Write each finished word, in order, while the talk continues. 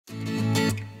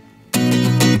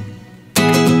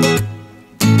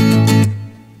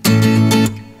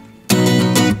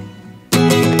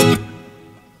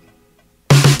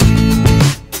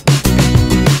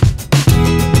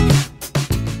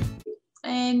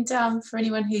And for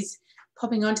anyone who's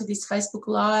popping onto this Facebook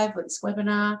Live or this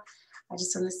webinar, I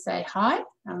just want to say hi.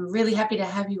 I'm really happy to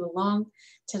have you along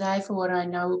today for what I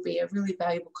know will be a really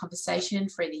valuable conversation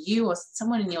for either you or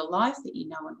someone in your life that you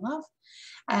know and love.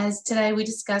 As today we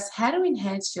discuss how to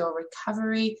enhance your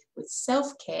recovery with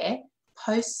self-care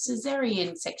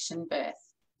post-Caesarean section birth.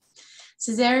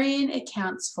 Caesarean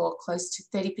accounts for close to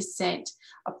 30%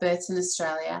 of births in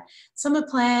Australia. Some are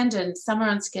planned and some are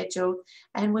unscheduled,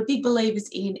 and we're big believers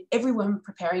in everyone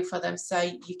preparing for them so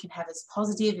you can have as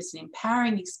positive, as an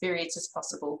empowering experience as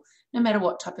possible, no matter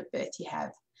what type of birth you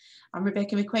have. I'm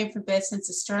Rebecca McQueen from Birth Sense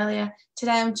Australia.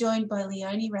 Today I'm joined by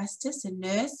Leone Rastas, a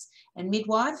nurse and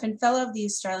midwife and fellow of the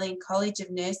Australian College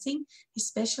of Nursing, who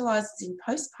specialises in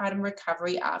postpartum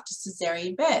recovery after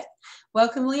caesarean birth.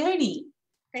 Welcome, Leone.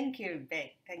 Thank you,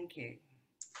 Beck. Thank you.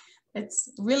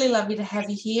 It's really lovely to have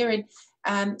you here.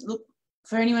 And look,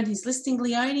 for anyone who's listening,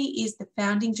 Leone is the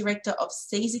founding director of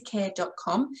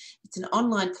CaesarCare.com. It's an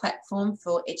online platform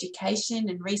for education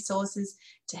and resources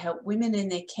to help women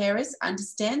and their carers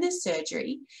understand their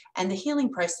surgery and the healing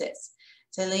process.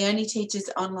 So Leone teaches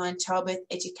online childbirth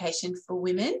education for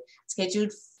women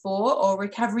scheduled for or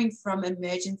recovering from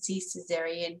emergency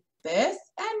caesarean birth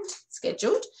and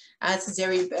scheduled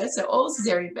caesarean birth, so all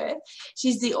caesarean birth.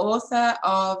 She's the author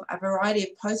of a variety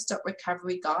of post-op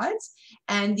recovery guides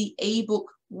and the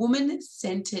ebook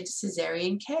Woman-Centered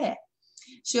Caesarean Care.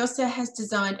 She also has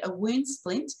designed a wound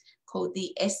splint called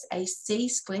the SAC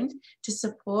splint to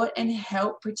support and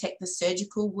help protect the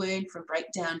surgical wound from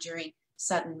breakdown during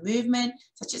sudden movement,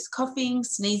 such as coughing,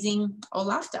 sneezing, or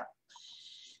laughter.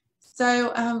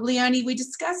 So, Leone, we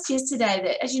discussed yesterday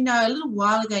that, as you know, a little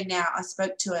while ago now, I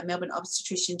spoke to a Melbourne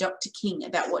obstetrician, Dr. King,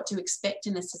 about what to expect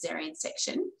in a caesarean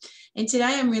section. And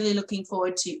today I'm really looking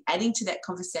forward to adding to that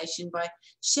conversation by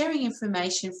sharing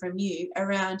information from you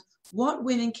around what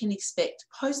women can expect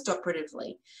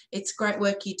post-operatively. It's great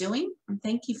work you're doing, and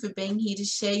thank you for being here to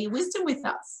share your wisdom with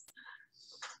us.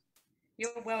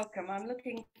 You're welcome. I'm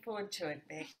looking forward to it,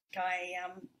 Beck.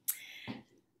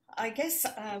 I guess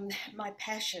my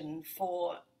passion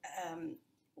for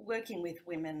working with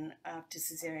women after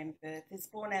caesarean birth is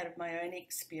born out of my own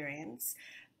experience,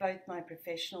 both my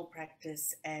professional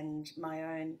practice and my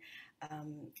own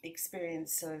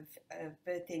experience of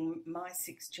birthing my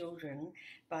 6 children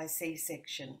by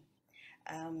C-section.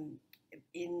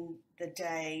 In the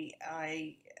day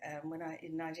in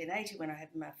 1980, when I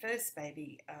had my first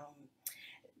baby,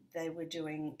 they were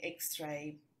doing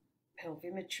X-ray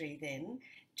pelvimetry then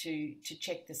to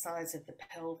check the size of the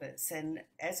pelvis, and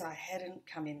as I hadn't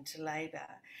come into labour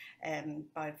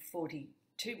by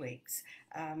 42 weeks,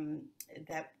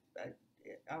 that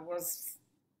I was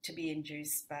to be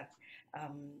induced, but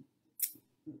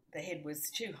the head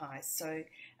was too high, so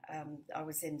I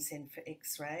was then sent for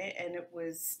X-ray, and it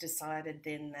was decided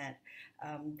then that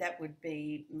that would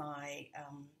be my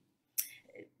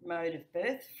mode of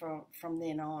birth from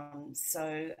then on.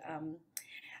 So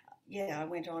yeah, I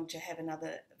went on to have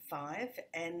another 5,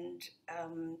 and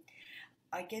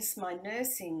I guess my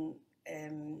nursing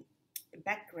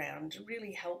background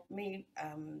really helped me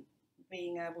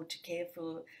being able to care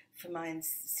for my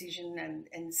incision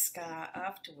and scar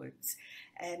afterwards.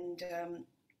 And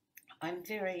I'm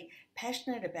very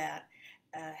passionate about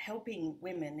helping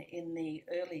women in the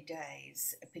early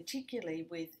days, particularly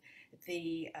with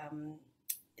the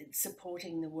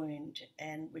supporting the wound,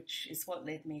 and which is what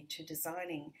led me to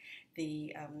designing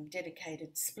the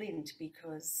dedicated splint,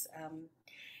 because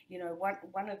you know,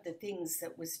 one of the things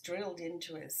that was drilled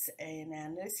into us in our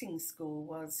nursing school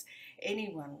was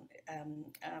anyone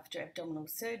after abdominal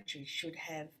surgery should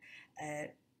have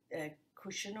a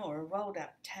cushion or a rolled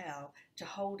up towel to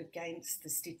hold against the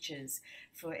stitches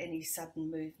for any sudden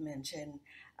movement, and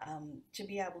to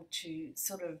be able to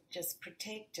sort of just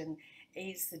protect and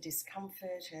ease the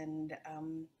discomfort and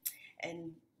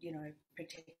you know,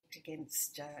 protect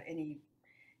against any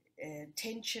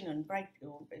tension and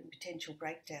potential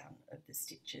breakdown of the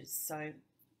stitches. So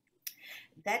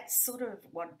that's sort of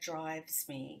what drives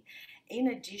me. In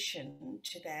addition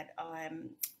to that,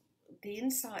 the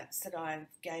insights that I've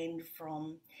gained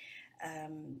from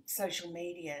social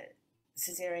media,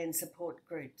 caesarean support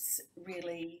groups,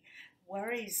 really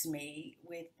worries me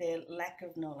with their lack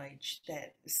of knowledge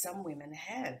that some women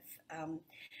have.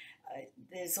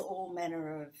 There's all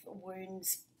manner of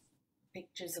wounds,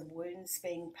 pictures of wounds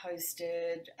being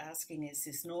posted, asking, is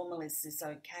this normal, is this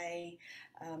okay?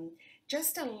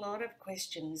 Just a lot of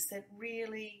questions that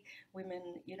really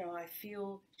women, you know, I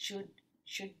feel should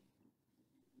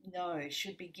know,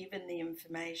 should be given the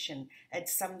information at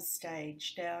some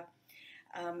stage. Now,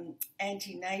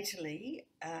 antenatally,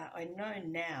 I know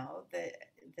now that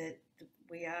that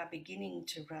we are beginning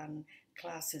to run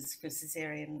classes for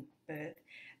caesarean birth,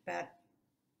 but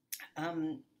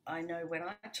I know when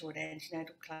I taught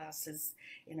antenatal classes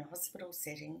in a hospital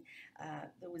setting,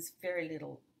 there was very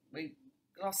little. We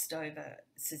glossed over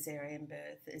caesarean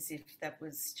birth as if that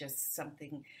was just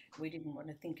something we didn't want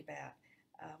to think about.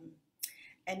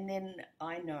 And then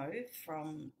I know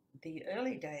from the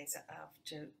early days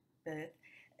after birth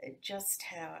just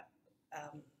how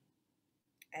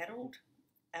addled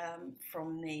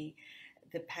from the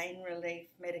pain relief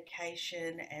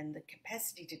medication and the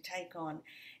capacity to take on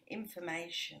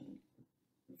information,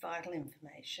 vital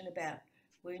information about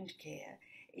wound care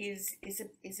is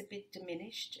a bit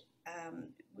diminished.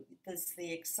 There's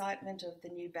the excitement of the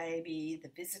new baby,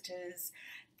 the visitors,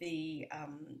 the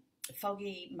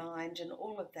foggy mind, and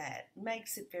all of that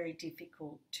makes it very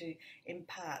difficult to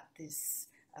impart this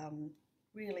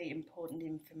really important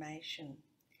information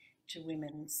to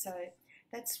women. So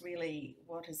that's really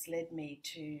what has led me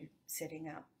to setting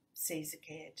up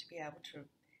CaesarCare, to be able to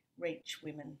reach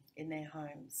women in their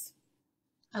homes.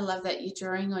 I love that you're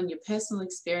drawing on your personal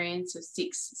experience of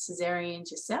 6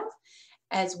 caesareans yourself,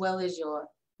 as well as your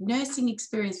nursing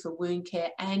experience for wound care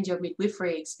and your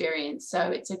midwifery experience. So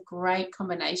it's a great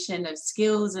combination of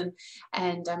skills and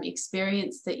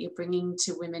experience that you're bringing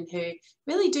to women who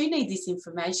really do need this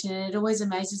information. And it always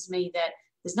amazes me that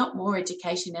there's not more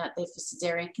education out there for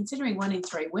caesarean, considering 1 in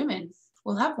 3 women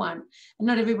will have one. And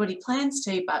not everybody plans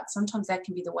to, but sometimes that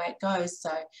can be the way it goes.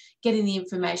 So getting the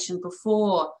information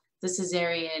before the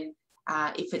caesarean,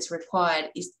 if it's required,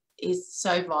 is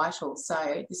so vital.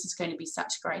 So this is going to be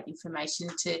such great information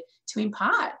to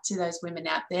impart to those women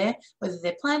out there, whether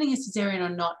they're planning a caesarean or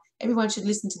not. Everyone should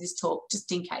listen to this talk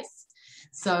just in case.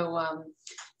 So,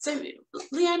 so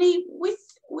Leone, with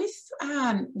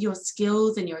your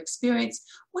skills and your experience,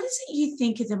 what is it you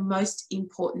think are the most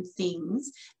important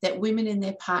things that women and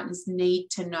their partners need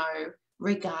to know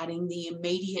regarding the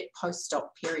immediate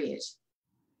post-op period?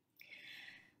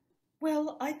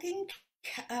 Well, I think,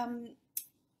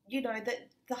 you know, that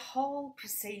the whole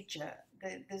procedure,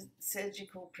 the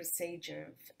surgical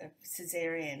procedure of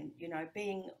caesarean, you know,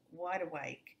 being wide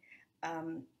awake,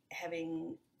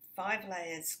 having 5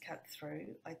 layers cut through,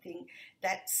 I think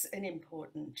that's an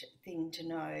important thing to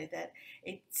know, that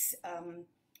it's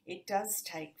it does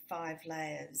take 5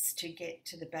 layers to get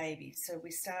to the baby. So we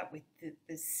start with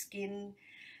the skin,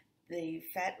 the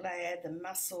fat layer, the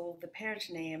muscle, the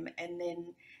peritoneum, and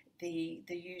then the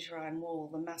uterine wall,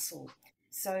 the muscle.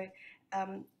 So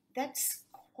that's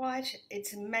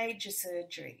it's a major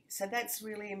surgery. So that's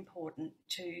really important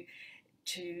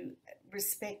to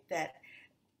respect that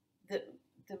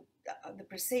the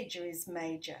procedure is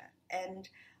major. And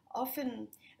often,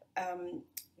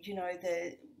 you know,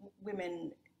 the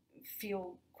women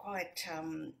feel quite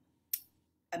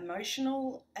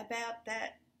emotional about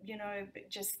that, you know,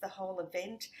 just the whole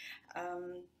event.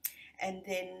 And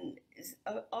then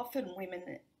often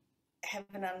women have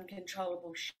an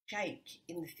uncontrollable shake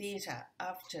in the theatre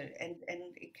after, and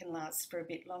it can last for a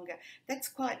bit longer. That's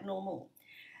quite normal.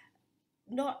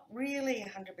 Not really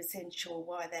 100% sure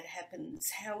why that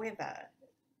happens. However,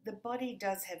 the body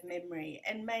does have memory,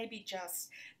 and maybe just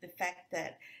the fact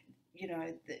that, you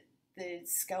know, the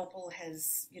scalpel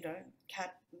has, you know,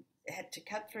 had to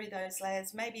cut through those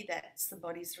layers, maybe that's the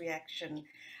body's reaction.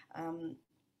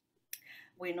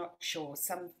 We're not sure.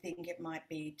 Some think it might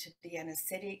be to the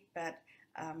anaesthetic, but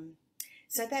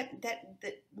so that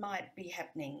might be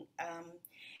happening.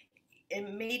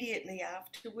 Immediately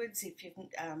afterwards, if you've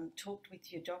talked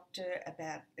with your doctor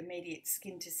about immediate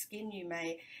skin to skin, you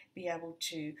may be able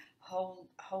to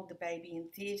hold the baby in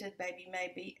theatre. The baby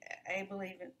may be able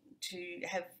even to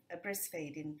have a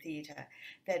breastfeed in theatre.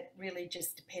 That really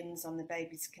just depends on the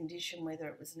baby's condition, whether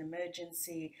it was an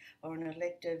emergency or an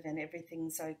elective and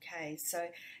everything's okay. So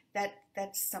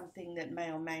that's something that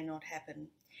may or may not happen.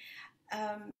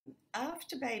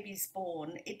 After baby's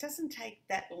born, it doesn't take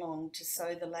that long to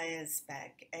sew the layers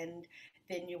back, and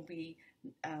then you'll be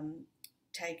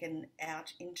taken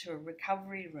out into a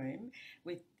recovery room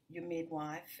with your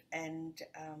midwife and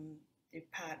your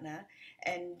partner,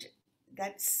 and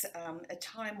that's a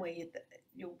time where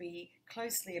you'll be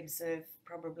closely observed,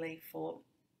 probably for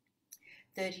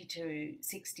 30 to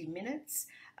 60 minutes,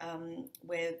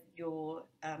 where your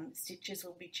stitches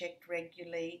will be checked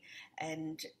regularly,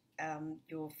 and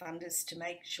your fundus, to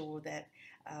make sure that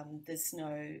there's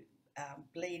no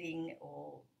bleeding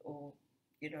or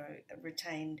you know,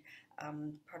 retained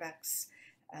products,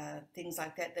 things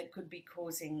like that could be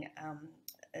causing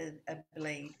a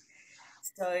bleed.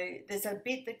 So there's a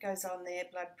bit that goes on there,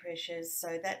 blood pressures.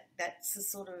 So that's the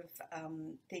sort of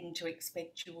thing to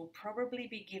expect. You will probably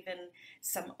be given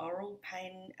some oral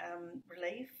pain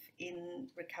relief in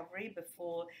recovery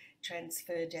before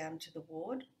transfer down to the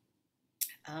ward.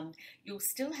 You'll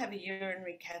still have a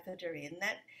urinary catheter in.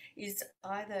 That is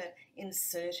either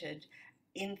inserted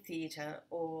in theatre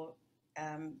or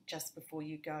just before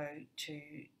you go to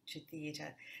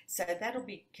theatre. So that'll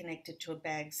be connected to a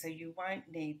bag, so you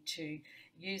won't need to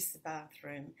use the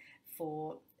bathroom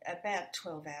for about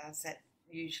 12 hours. That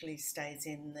usually stays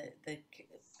in the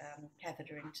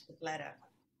catheter into the bladder.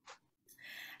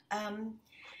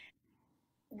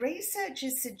 Research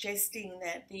is suggesting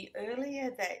that the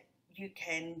earlier that you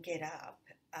can get up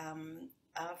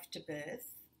after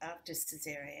birth, after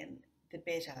caesarean, the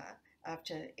better,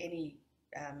 after any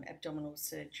abdominal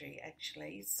surgery,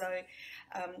 actually. So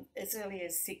as early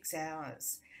as 6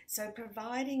 hours. So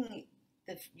providing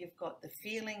you've got the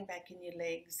feeling back in your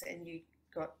legs and you've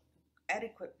got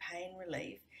adequate pain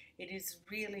relief, it is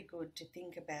really good to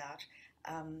think about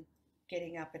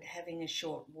getting up and having a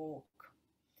short walk.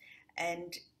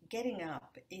 And getting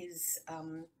up is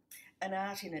an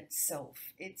art in itself.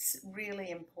 It's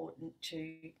really important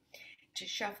to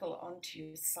shuffle onto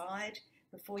your side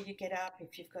before you get up.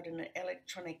 If you've got an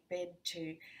electronic bed,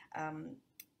 to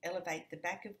elevate the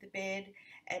back of the bed,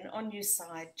 and on your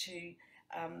side to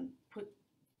put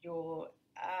your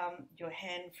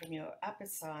hand from your upper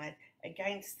side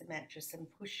against the mattress and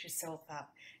push yourself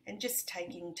up, and just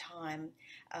taking time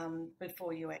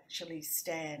before you actually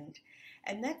stand.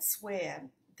 And that's where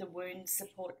the wound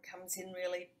support comes in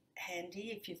really handy.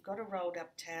 If you've got a rolled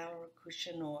up towel or a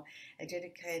cushion or a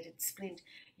dedicated splint,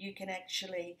 you can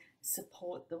actually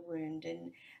support the wound,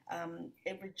 and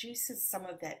it reduces some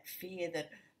of that fear that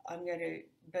I'm going to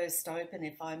burst open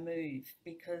if I move,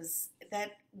 because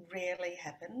that rarely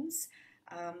happens.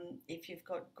 If you've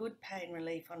got good pain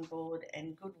relief on board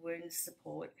and good wound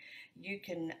support, you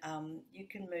can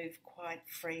move quite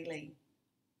freely.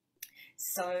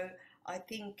 So I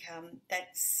think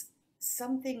that's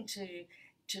something to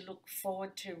look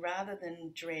forward to rather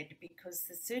than dread, because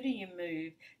the sooner you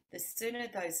move, the sooner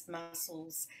those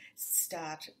muscles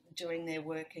start doing their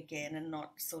work again and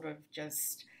not sort of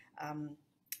just,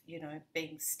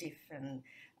 being stiff and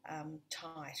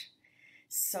tight.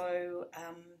 So,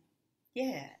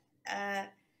 yeah.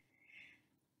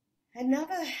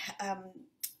 Another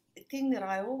thing that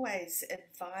I always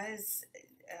advise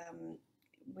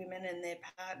women and their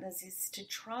partners is to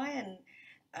try and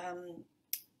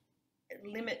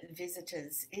limit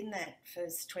visitors in that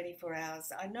first 24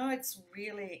 hours. I know it's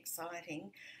really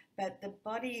exciting, but the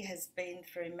body has been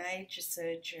through major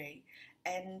surgery,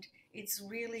 and it's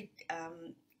really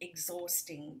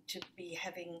exhausting to be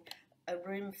having a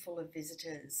room full of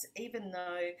visitors, even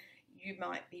though you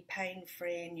might be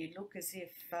pain-free and you look as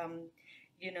if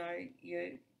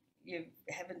you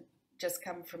haven't just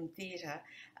come from theatre.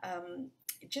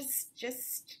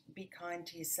 Just be kind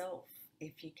to yourself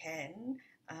if you can,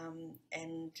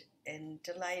 and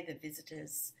delay the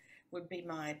visitors would be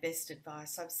my best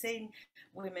advice. I've seen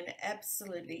women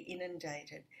absolutely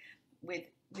inundated with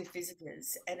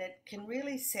visitors, and it can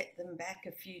really set them back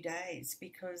a few days,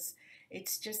 because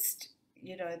it's just,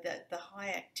 that the high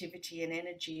activity and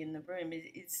energy in the room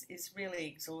is really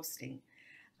exhausting.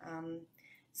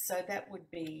 So that would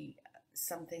be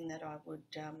something that I would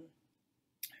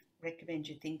recommend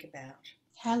you think about.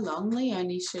 How long,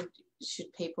 Leonie,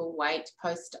 should people wait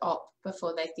post-op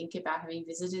before they think about having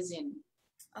visitors in?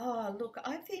 Oh, look,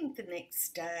 I think the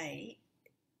next day,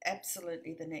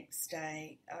 absolutely the next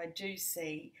day. I do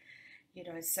see,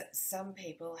 some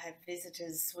people have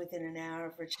visitors within an hour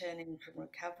of returning from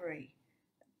recovery,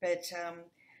 but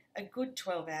a good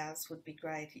 12 hours would be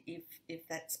great if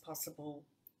that's possible,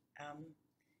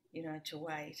 to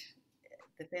wait.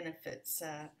 The benefits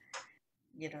are,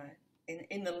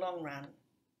 in the long run.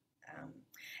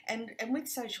 And with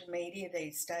social media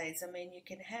these days, I mean, you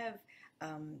can have,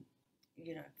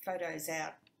 photos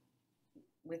out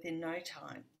within no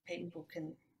time. People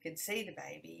can see the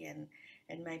baby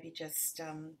and maybe just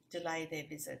delay their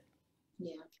visit.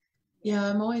 Yeah,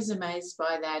 I'm always amazed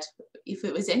by that. If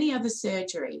it was any other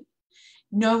surgery,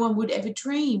 no one would ever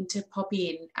dream to pop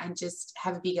in and just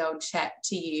have a big old chat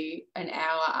to you an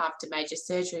hour after major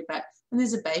surgery. But when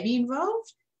there's a baby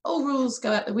involved, all rules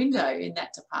go out the window in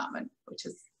that department, which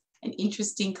is an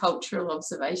interesting cultural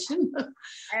observation.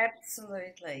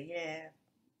 Absolutely, yeah.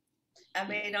 I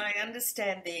mean, I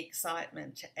understand the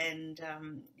excitement and,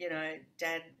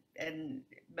 Dad and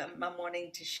Mum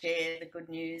wanting to share the good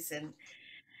news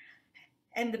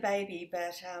and the baby,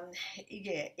 but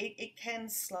yeah, it can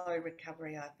slow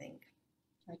recovery, I think.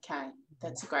 Okay,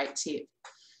 that's a great tip.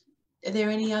 Are there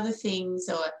any other things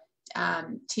or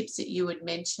tips that you would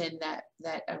mention that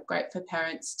are great for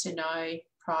parents to know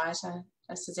prior to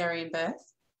a caesarean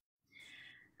birth?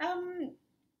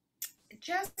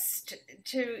 Just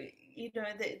to,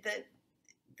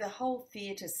 the whole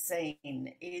theatre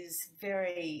scene is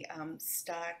very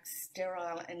stark,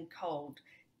 sterile, and cold.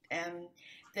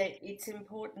 That it's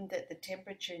important that the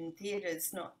temperature in theatre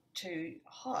is not too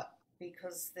hot,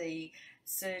 because the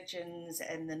surgeons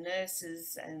and the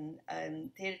nurses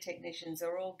and theatre technicians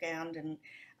are all gowned and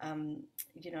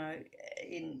you know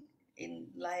in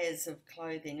layers of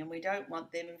clothing, and we don't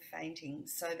want them fainting.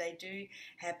 So they do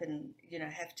have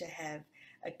to have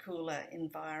a cooler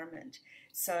environment.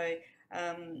 So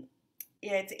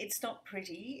yeah, it's not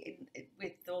pretty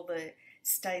with all the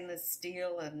stainless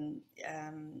steel and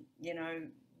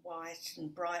white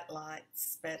and bright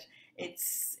lights, but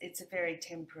it's a very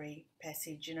temporary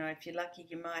passage. If you're lucky,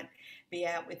 you might be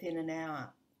out within an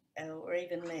hour, or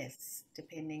even less,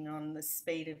 depending on the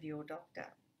speed of your doctor.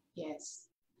 Yes.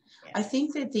 Yeah. I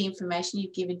think that the information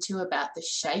you've given too about the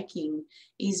shaking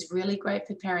is really great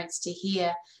for parents to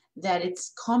hear, that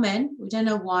it's common. We don't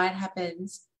know why it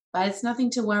happens, but it's nothing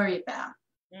to worry about.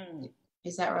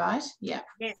 Is that right? Yeah.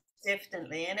 Yes,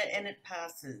 definitely, and it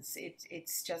passes.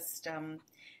 It's just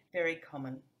very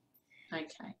common.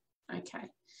 Okay.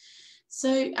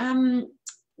 So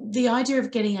the idea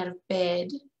of getting out of bed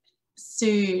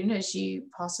soon as you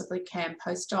possibly can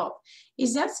post-op,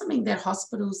 is that something that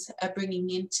hospitals are bringing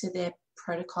into their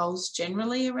protocols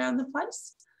generally around the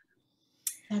place?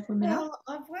 Well,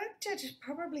 I've worked at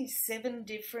probably 7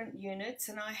 different units,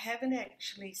 and I haven't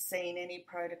actually seen any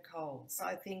protocols.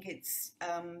 I think it's,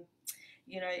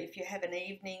 if you have an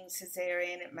evening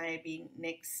caesarean, it may be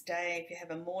next day. If you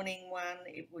have a morning one,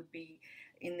 it would be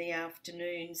in the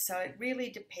afternoon. So it really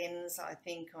depends, I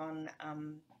think, on,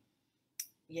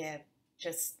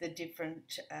 just the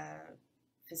different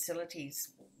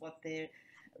facilities, what their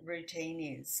routine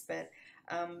is. But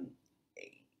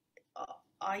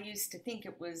I used to think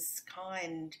it was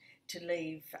kind to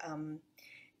leave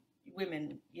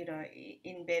women,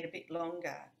 in bed a bit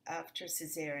longer after a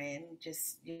caesarean,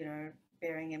 just,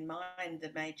 bearing in mind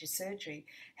the major surgery.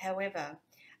 However,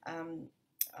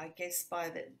 I guess by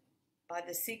the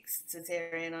 6th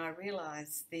caesarean, I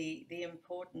realised the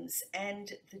importance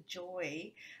and the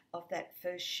joy of that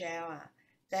first shower.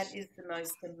 That is the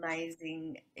most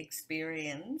amazing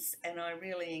experience, and I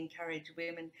really encourage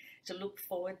women to look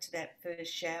forward to that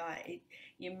first shower.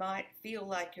 You might feel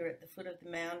like you're at the foot of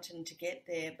the mountain to get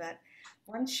there, but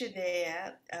once you're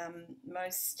there,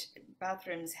 most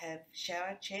bathrooms have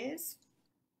shower chairs,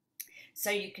 so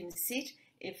you can sit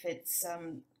if it's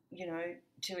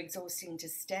too exhausting to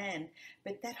stand.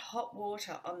 But that hot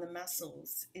water on the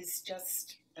muscles is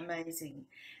just amazing,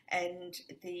 and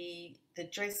the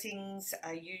dressings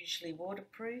are usually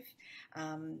waterproof.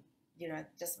 It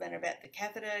doesn't matter about the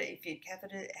catheter. If your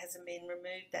catheter hasn't been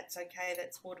removed, that's okay,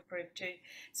 that's waterproof too.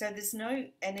 So there's no,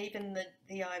 and even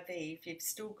the IV, if you've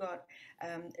still got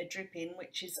a drip in,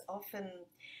 which is often,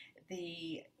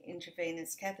 the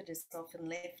intravenous catheter is often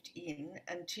left in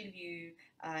until you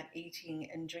are eating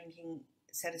and drinking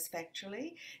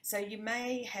satisfactorily. So you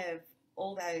may have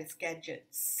all those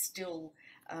gadgets still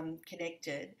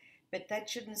connected, but that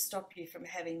shouldn't stop you from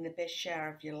having the best shower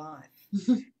of your life.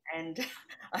 And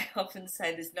I often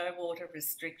say there's no water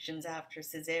restrictions after a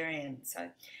caesarean, so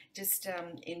just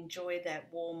enjoy that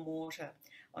warm water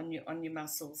on your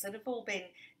muscles that have all been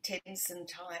tense and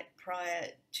tight prior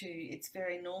to. It's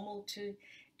very normal to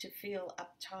feel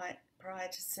uptight prior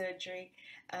to surgery,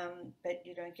 but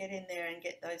get in there and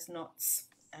get those knots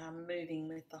moving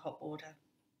with the hot water.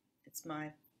 It's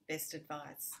my best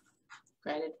advice.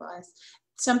 Great advice.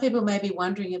 Some people may be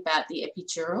wondering about the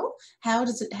epidural. How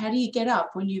do you get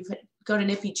up when you've got an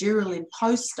epidural in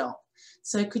post-op?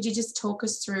 So could you just talk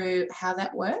us through how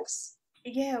that works?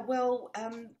 Yeah, well,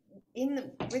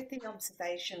 with the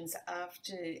observations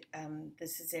after the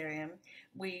caesarean,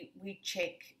 we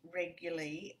check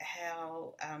regularly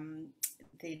how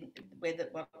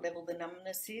what level the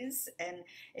numbness is, and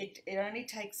it only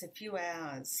takes a few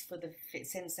hours for the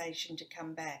sensation to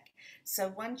come back.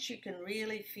 So once you can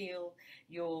really feel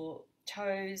your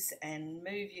toes and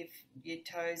move your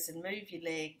toes and move your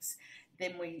legs,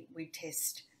 then we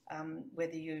test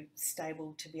whether you're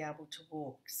stable to be able to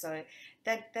walk. So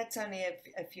that's only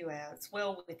a few hours,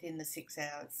 well within the 6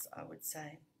 hours, I would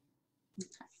say.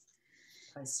 Okay.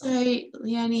 So,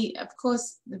 Leone, of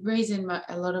course, the reason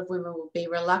a lot of women will be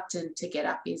reluctant to get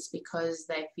up is because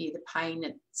they fear the pain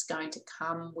that's going to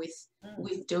come with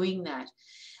doing that.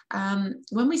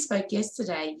 When we spoke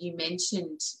yesterday, you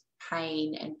mentioned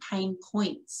pain and pain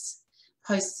points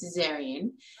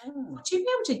post-caesarean. Mm. Would you be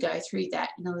able to go through that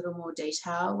in a little more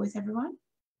detail with everyone?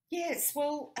 Yes,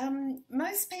 well,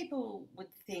 most people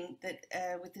would think that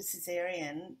with the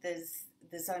caesarean,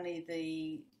 there's only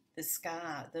the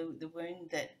scar, the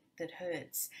wound that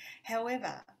hurts.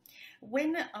 However,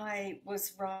 when I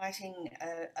was writing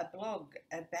a blog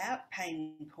about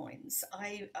pain points,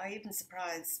 I even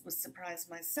was surprised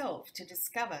myself to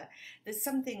discover there's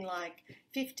something like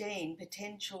 15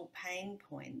 potential pain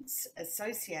points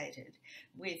associated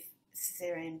with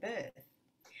caesarean birth.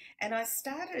 And I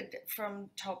started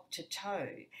from top to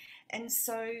toe. And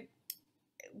so,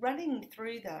 running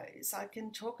through those, I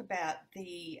can talk about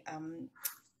the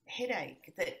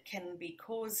headache that can be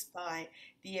caused by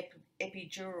the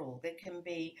epidural. There can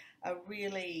be a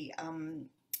really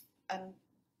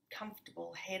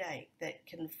uncomfortable headache that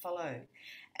can follow.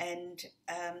 And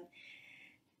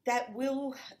that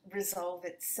will resolve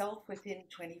itself within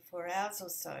 24 hours or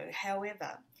so.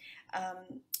 However,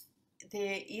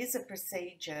 there is a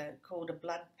procedure called a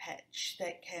blood patch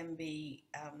that can be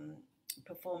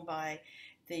performed by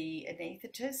the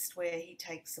anaesthetist, where he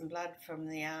takes some blood from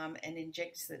the arm and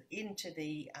injects it into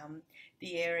the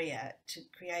area to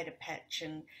create a patch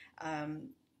and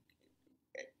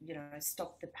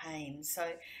stop the pain.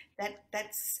 So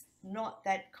that's not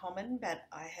that common, but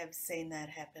I have seen that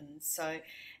happen. So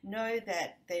know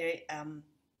that there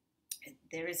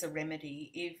is a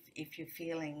remedy if you're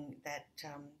feeling that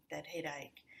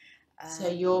headache. So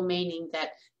you're meaning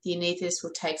that the anaesthetist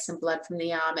will take some blood from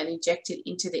the arm and inject it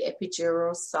into the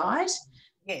epidural site?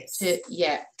 Yes.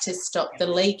 To stop the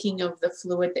leaking of the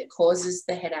fluid that causes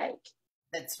the headache.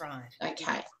 That's right.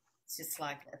 Okay. It's just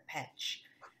like a patch.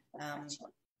 I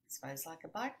suppose like a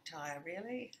bike tyre,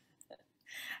 really.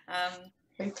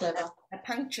 Very clever. A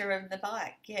puncture of the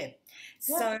bike, yeah.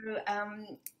 So,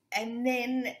 and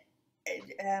then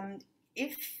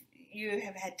if you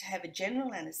have had to have a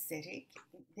general anaesthetic,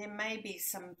 there may be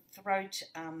some throat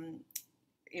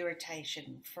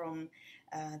irritation from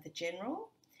the general,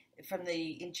 from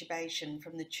the intubation,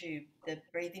 from the tube, the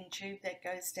breathing tube that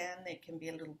goes down. There can be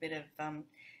a little bit of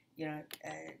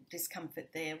discomfort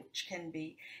there, which can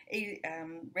be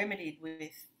remedied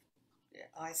with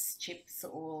ice chips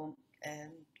or a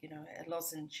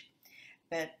lozenge.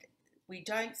 But we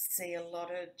don't see a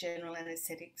lot of general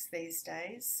anaesthetics these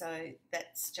days, so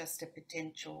that's just a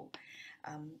potential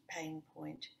pain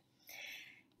point.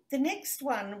 The next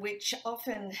one, which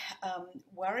often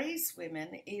worries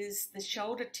women, is the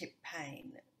shoulder tip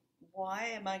pain.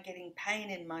 Why am I getting pain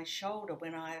in my shoulder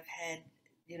when I've had,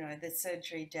 the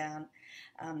surgery down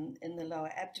in the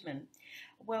lower abdomen?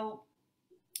 Well,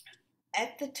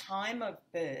 at the time of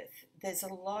birth, there's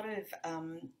a lot of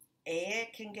air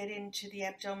can get into the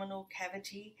abdominal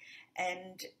cavity,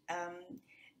 and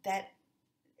that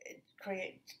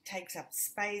takes up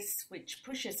space, which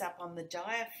pushes up on the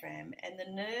diaphragm, and the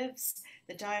nerves,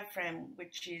 the diaphragm,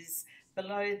 which is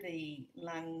below the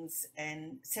lungs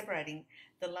and separating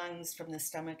the lungs from the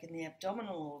stomach and the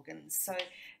abdominal organs. So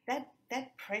that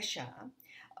pressure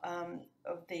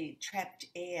of the trapped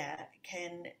air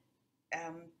can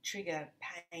trigger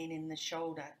pain in the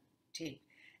shoulder tip,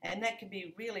 and that can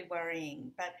be really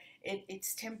worrying, but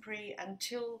it's temporary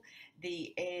until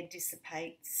the air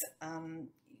dissipates.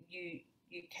 You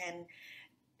can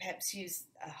perhaps use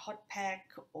a hot pack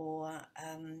or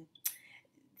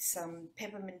some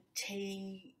peppermint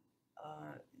tea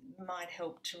might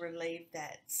help to relieve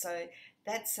that. So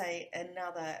that's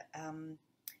another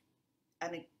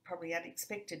probably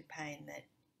unexpected pain that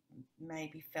may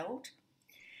be felt.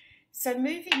 So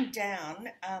moving down,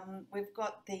 we've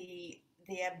got the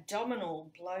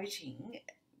abdominal bloating,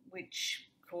 which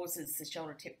causes the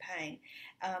shoulder tip pain,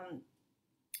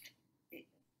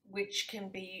 which can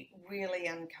be really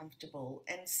uncomfortable.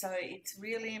 And so it's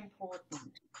really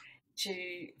important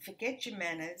to forget your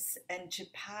manners and to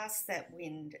pass that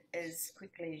wind as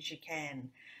quickly as you can.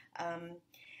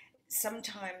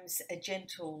 Sometimes a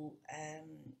gentle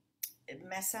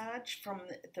massage from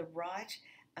the right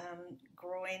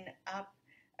groin up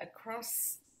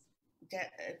across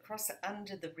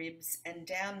under the ribs and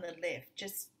down the left,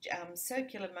 just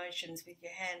circular motions with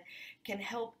your hand can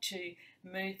help to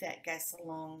move that gas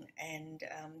along and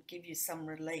give you some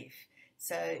relief.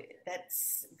 So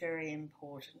that's very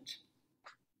important.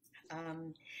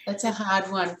 That's a hard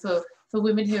one for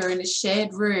women who are in a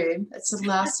shared room. That's the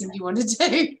last thing you want to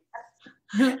do.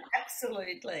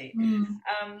 Absolutely.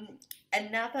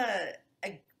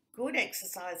 A good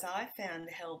exercise I found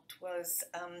helped was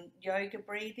yoga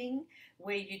breathing,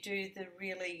 where you do the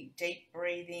really deep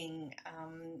breathing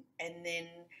and then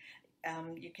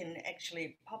you can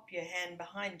actually pop your hand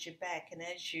behind your back, and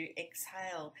as you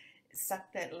exhale,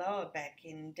 suck that lower back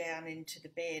in down into the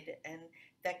bed, and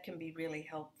that can be really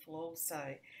helpful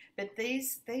also. But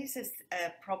these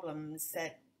are problems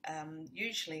that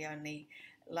usually only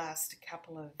last a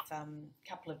couple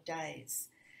of days.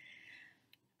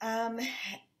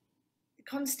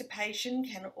 Constipation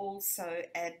can also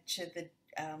add to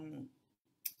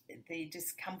the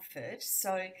discomfort.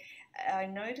 So I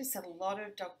notice a lot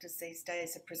of doctors these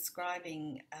days are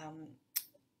prescribing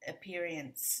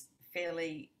aperients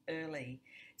fairly early.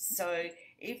 So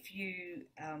if you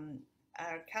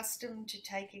are accustomed to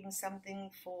taking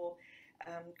something for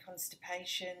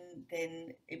constipation,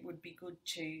 then it would be good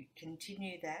to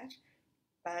continue that.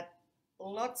 But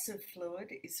lots of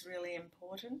fluid is really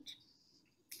important.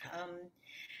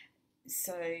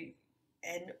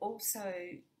 And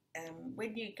also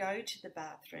when you go to the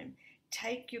bathroom,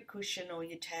 take your cushion or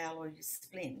your towel or your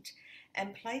splint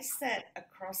and place that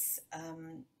across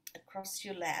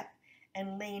your lap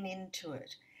and lean into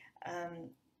it.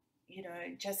 You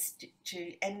know, just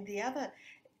to, and the other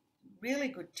really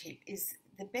good tip is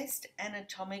the best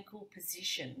anatomical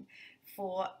position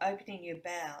for opening your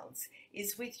bowels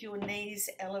is with your knees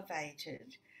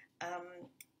elevated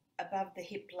above the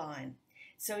hip line.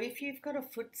 So if you've got a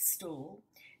footstool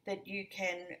that you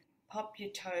can pop your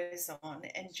toes on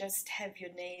and just have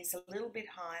your knees a little bit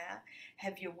higher,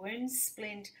 have your wound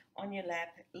splint on your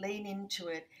lap, lean into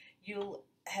it, you'll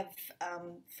have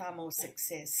far more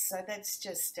success. So that's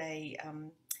just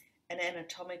an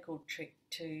anatomical trick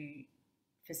to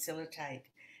facilitate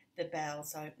the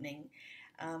bowels opening.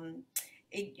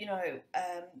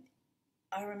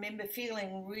 I remember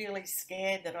feeling really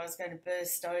scared that I was going to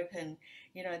burst open,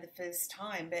 you know, the first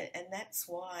time, and that's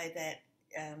why that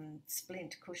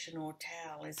splint, cushion or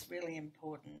towel is really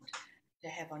important to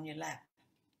have on your lap.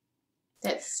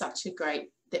 That's such a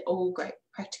they're all great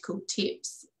practical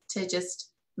tips to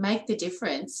just make the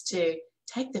difference, to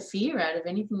take the fear out of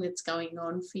anything that's going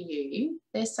on for you.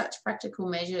 They're such practical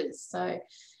measures, so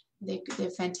they're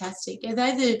fantastic. Are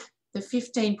they the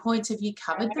 15 points? Have you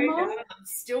covered them all? No, I'm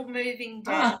still moving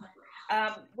down.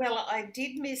 Well, I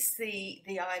did miss the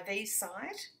IV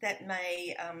site. That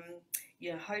may,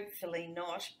 hopefully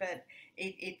not, but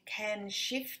it can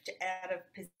shift out of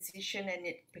position and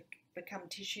it become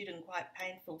tissued and quite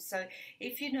painful. So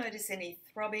if you notice any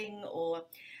throbbing or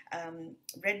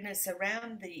redness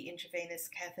around the intravenous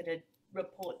catheter,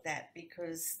 report that,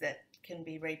 because that can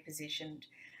be repositioned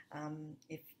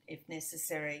if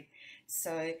necessary.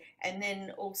 So, and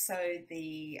then also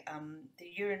the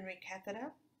urinary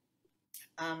catheter,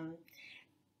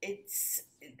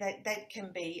 that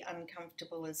can be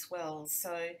uncomfortable as well.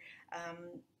 So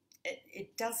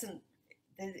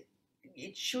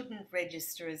it shouldn't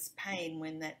register as pain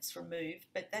when that's removed,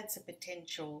 but that's a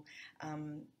potential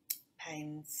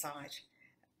pain site.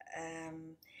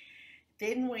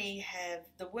 Then we have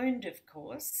the wound, of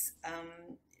course.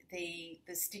 The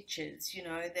stitches, you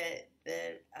know,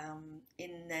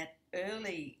 in the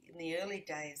early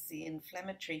days, the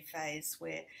inflammatory phase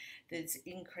where there's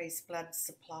increased blood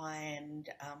supply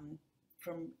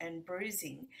and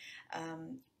bruising.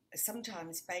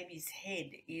 Sometimes baby's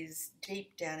head is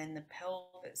deep down in the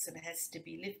pelvis and has to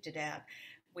be lifted out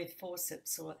with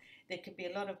forceps, or there could be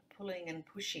a lot of pulling and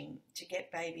pushing to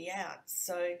get baby out.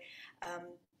 So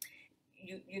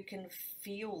you can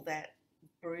feel that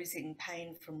bruising,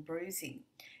 pain from bruising.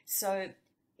 So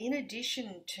in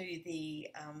addition to the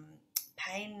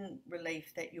pain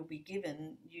relief that you'll be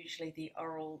given, usually the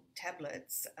oral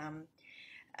tablets,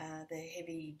 the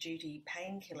heavy duty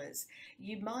painkillers,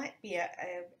 you might be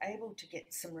able to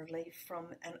get some relief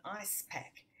from an ice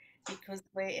pack, because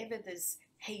wherever there's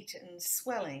heat and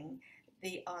swelling,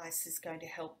 the ice is going to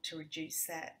help to reduce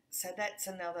that. So that's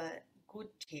another good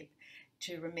tip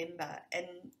to remember.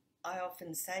 And I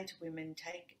often say to women,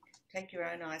 take your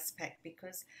own ice pack,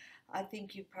 because I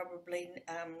think you probably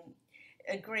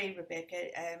agree,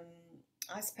 Rebecca,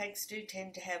 ice packs do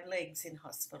tend to have legs in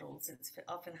hospitals. It's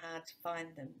often hard to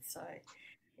find them. So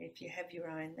if you have your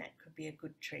own, that could be a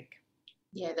good trick.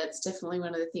 Yeah, that's definitely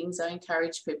one of the things I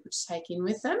encourage people to take in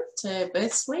with them to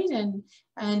birth suite and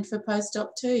for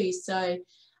post-op too. So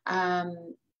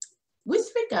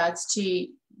with regards to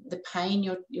the pain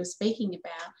you're speaking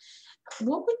about,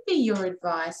 what would be your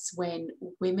advice when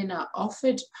women are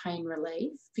offered pain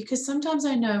relief? Because sometimes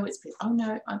I know it's, oh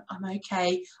no, I'm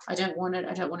okay, I don't want it,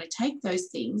 I don't want to take those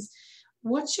things.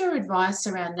 What's your advice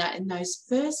around that in those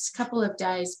first couple of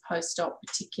days post-op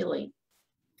particularly?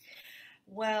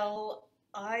 Well,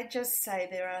 I just say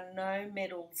there are no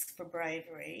medals for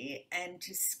bravery, and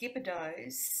to skip a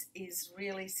dose is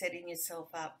really setting yourself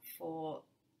up for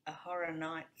a horror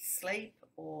night's sleep,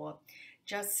 or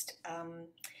just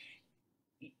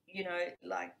you know,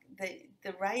 like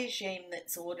the regime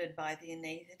that's ordered by the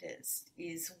anaesthetist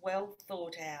is well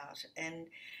thought out, and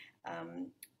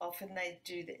often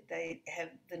they have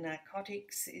the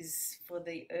narcotics is for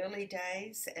the early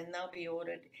days, and they'll be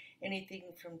ordered anything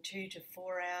from 2 to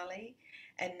 4 hourly,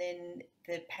 and then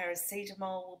the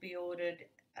paracetamol will be ordered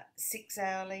 6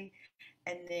 hourly,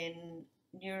 and then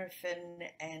Nurofen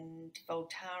and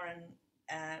Voltaren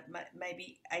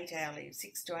maybe 8 hourly,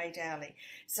 6 to 8 hourly.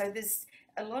 So there's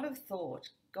a lot of thought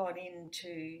gone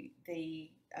into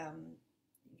the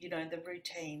the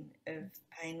routine of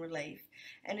pain relief,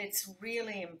 and it's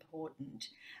really important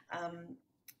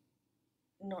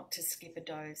not to skip a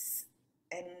dose.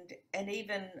 And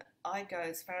even I go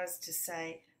as far as to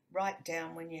say, write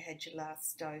down when you had your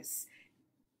last dose.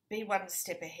 Be one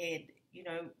step ahead. You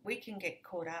know, we can get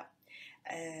caught up,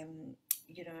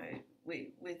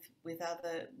 with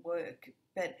other work,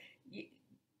 but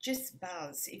just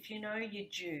buzz. If you know you're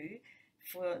due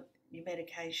for your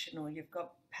medication or you've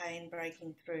got pain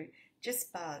breaking through,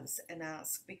 just buzz and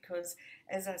ask, because,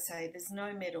 as I say, there's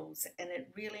no medals, and it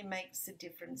really makes a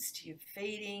difference to your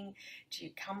feeding, to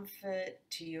your comfort,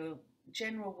 to your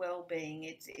general well-being.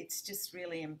 It's just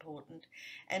really important,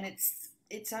 and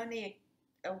it's only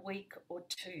a week or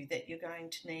two that you're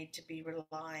going to need to be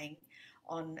relying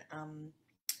on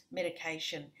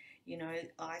medication. You know,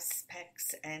 ice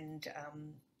packs and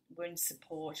wound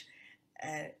support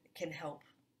can help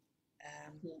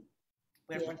Yeah.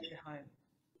 when Yeah. once you're home.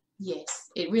 Yes,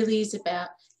 it really is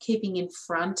about keeping in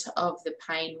front of the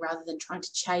pain rather than trying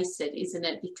to chase it, isn't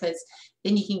it? Because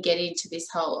then you can get into this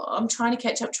whole, I'm trying to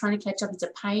catch up, trying to catch up. It's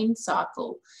a pain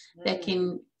cycle that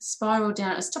can spiral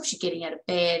down. It stops you getting out of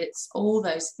bed. It's all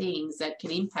those things that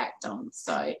can impact on.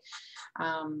 So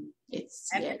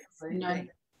it's,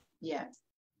 Absolutely. yeah.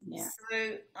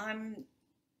 So I'm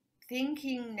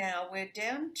thinking now we're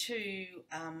down to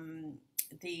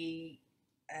the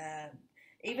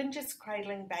even just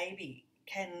cradling baby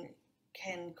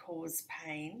can cause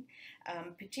pain,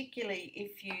 particularly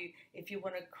if you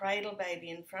want to cradle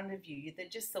baby in front of you.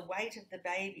 Just the weight of the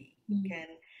baby can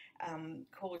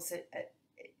cause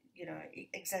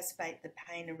exacerbate the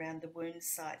pain around the wound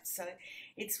site. So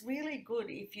it's really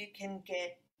good if you can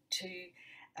get to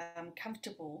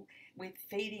comfortable with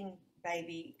feeding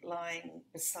baby lying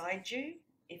beside you.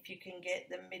 If you can get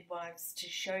the midwives to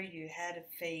show you how to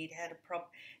feed, how to prop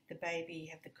the baby,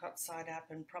 have the cot side up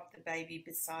and prop the baby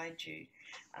beside you,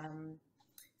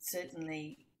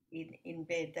 certainly in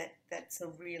bed, that's a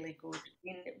really good.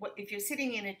 If you're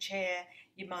sitting in a chair,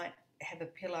 you might have a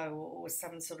pillow or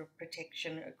some sort of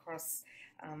protection across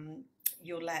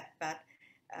your lap, but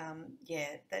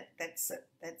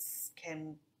that's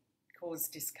can cause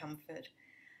discomfort.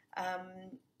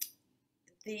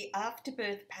 The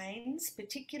afterbirth pains,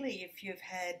 particularly if you've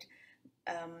had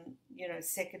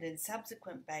second and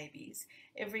subsequent babies,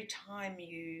 every time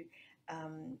you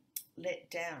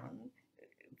let down,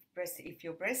 if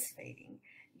you're breastfeeding,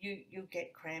 you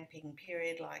get cramping,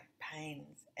 period-like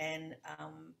pains, and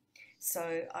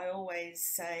so I always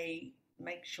say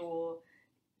make sure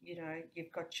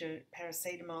you've got your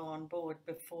paracetamol on board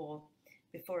before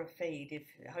a feed,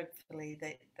 if hopefully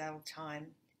they'll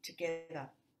time together.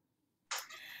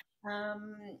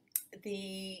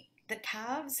 The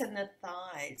calves and the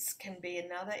thighs can be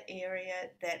another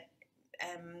area that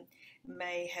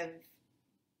may have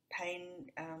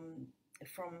pain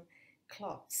from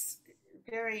clots.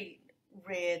 Very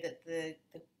rare that the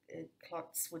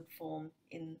clots would form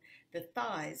in the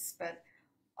thighs, but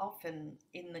often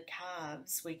in the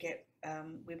calves we get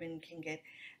women can get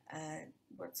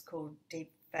what's called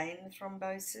deep vein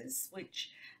thrombosis,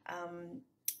 which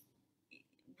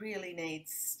really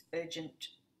needs urgent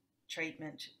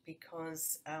treatment,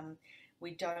 because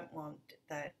we don't want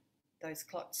those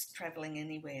clots travelling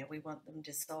anywhere. We want them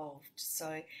dissolved.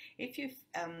 So if you're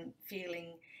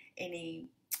feeling any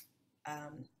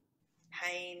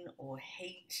pain or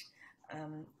heat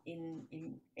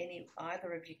in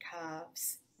either of your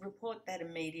calves, report that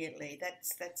immediately.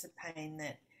 That's a pain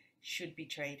that should be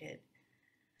treated.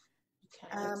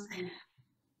 Okay.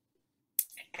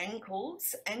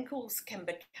 Ankles can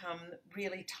become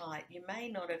really tight. You may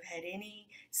not have had any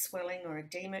swelling or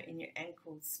edema in your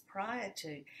ankles prior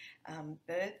to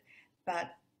birth,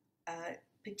 but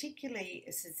particularly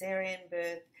a Caesarean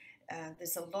birth,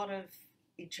 there's a lot of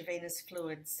intravenous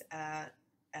fluids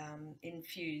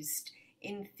infused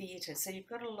in theatre, so you've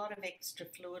got a lot of extra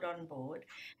fluid on board,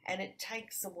 and it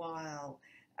takes a while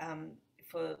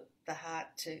for the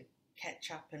heart to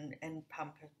catch up and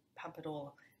pump it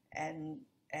all and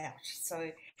out.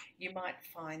 So you might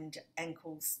find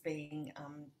ankles being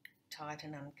tight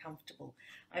and uncomfortable.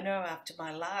 I know after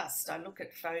my last, I look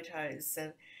at photos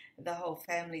of the whole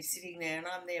family sitting there, and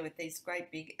I'm there with these great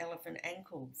big elephant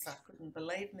ankles. I couldn't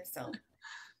believe myself.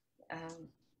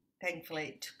 Thankfully,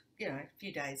 it took, a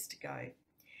few days to go.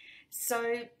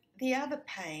 So the other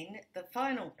pain, the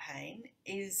final pain,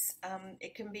 is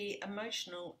it can be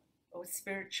emotional or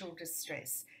spiritual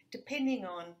distress, depending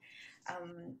on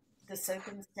the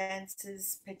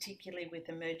circumstances, particularly with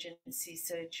emergency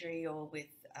surgery or with,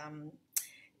 an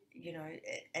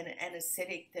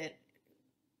anaesthetic that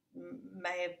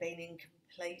may have been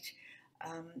incomplete.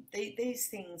 These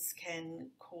things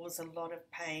can cause a lot of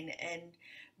pain and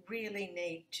really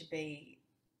need to be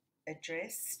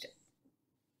addressed,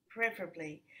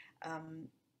 preferably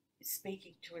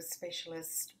speaking to a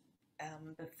specialist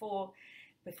before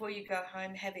you go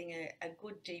home, having a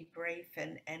good debrief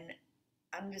and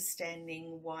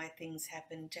understanding why things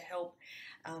happen to help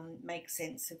make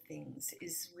sense of things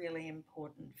is really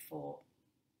important for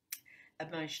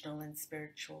emotional and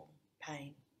spiritual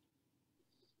pain.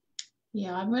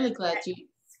 Yeah, I'm really glad you,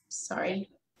 sorry,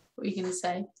 what were you going to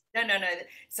say? No.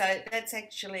 So that's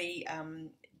actually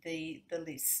the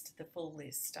list, the full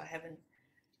list. I haven't,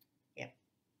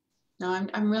 No,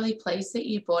 I'm really pleased that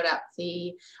you brought up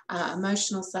the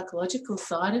emotional, psychological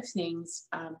side of things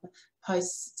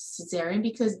post-caesarean,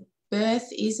 because birth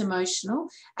is emotional,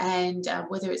 and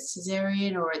whether it's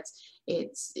caesarean or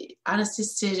it's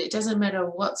unassisted, it doesn't matter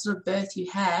what sort of birth you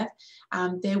have,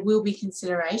 there will be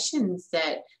considerations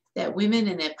that women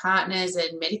and their partners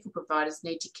and medical providers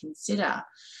need to consider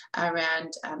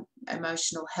around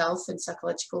emotional health and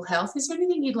psychological health. Is there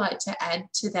anything you'd like to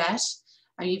add to that?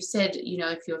 You've said,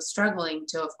 if you're struggling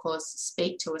to, of course,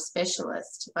 speak to a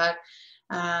specialist, but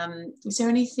is there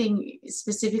anything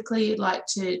specifically you'd like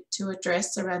to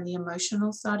address around the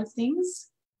emotional side of things?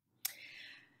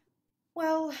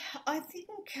 Well, I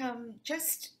think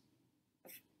just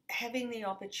having the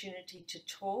opportunity to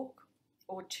talk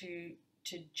or to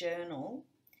journal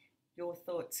your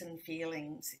thoughts and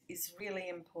feelings is really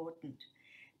important,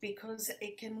 because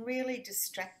it can really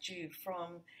distract you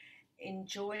from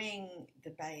enjoying the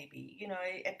baby,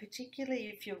 and particularly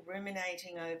if you're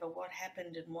ruminating over what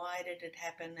happened and why did it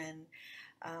happen and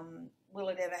will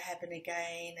it ever happen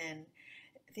again and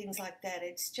things like that.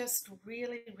 It's just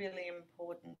really, really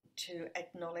important to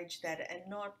acknowledge that and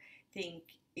not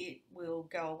think it will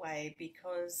go away,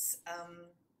 because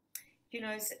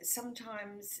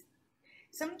sometimes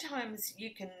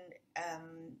you can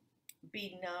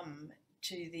be numb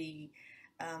to the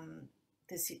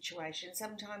situation.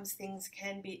 Sometimes things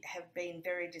have been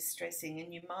very distressing,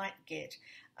 and you might get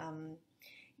a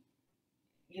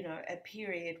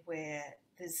period where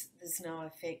there's no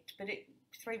effect, but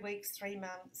 3 weeks, 3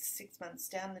 months, 6 months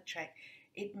down the track,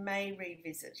 it may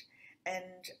revisit.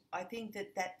 And I think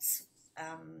that's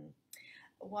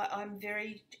why I'm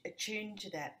very attuned to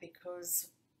that, because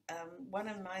one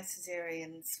of my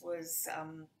caesareans was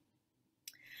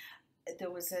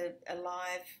there was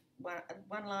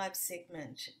one live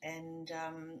segment, and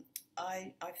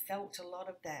I felt a lot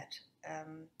of that,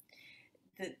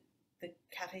 the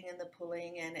cutting and the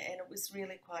pulling, and it was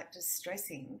really quite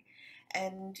distressing.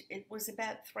 And it was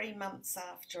about 3 months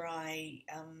after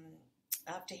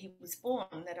after he was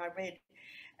born that I read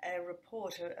a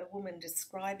report, a woman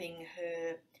describing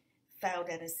her failed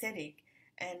anaesthetic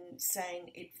and saying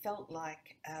it felt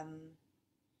like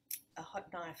a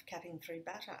hot knife cutting through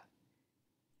butter.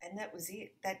 And that was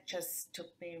it. That just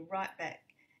took me right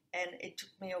back. And it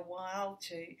took me a while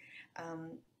to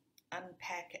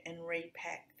unpack and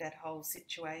repack that whole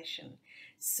situation.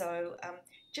 So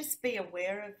just be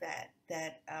aware of that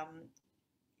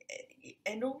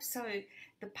and also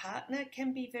the partner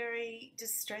can be very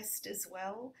distressed as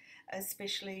well,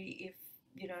 especially if,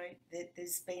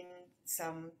 there's been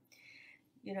some,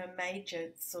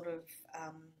 major sort of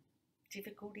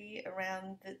difficulty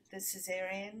around the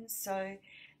caesarean. So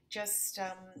just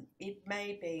it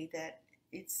may be that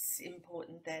it's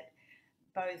important that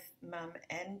both mum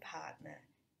and partner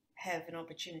have an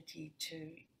opportunity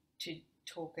to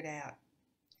talk it out,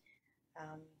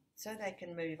 so they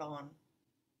can move on.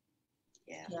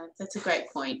 Yeah. Yeah, that's a great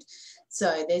point.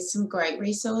 So there's some great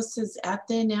resources out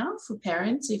there now for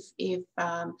parents. If you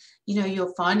know,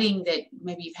 you're finding that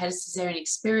maybe you've had a cesarean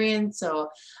experience, or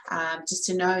just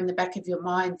to know in the back of your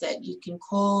mind that you can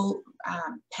call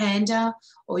Panda,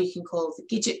 or you can call the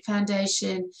Gidget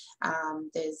Foundation.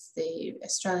 There's the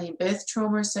Australian Birth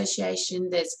Trauma Association.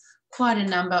 There's quite a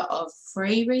number of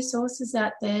free resources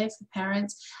out there for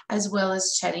parents, as well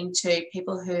as chatting to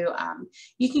people who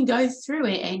you can go through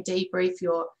and debrief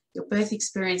your birth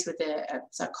experience with a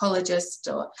psychologist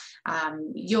or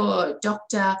your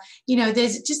doctor. You know,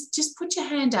 there's just put your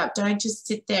hand up. Don't just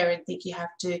sit there and think you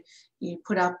have to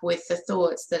put up with the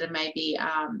thoughts that are maybe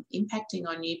impacting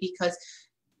on you, because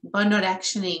by not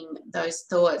actioning those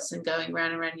thoughts and going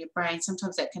round and round your brain,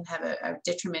 sometimes that can have a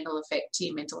detrimental effect to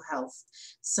your mental health.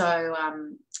 So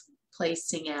please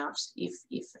sing out if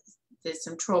there's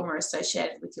some trauma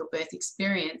associated with your birth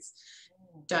experience.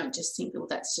 Don't just think, well,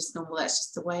 that's just normal, that's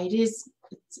just the way it is.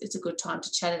 It's a good time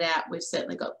to chat it out. We've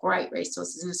certainly got great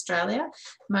resources in Australia.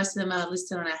 Most of them are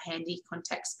listed on our handy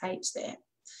contacts page there,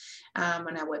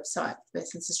 on our website, Birth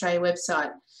Sense Australia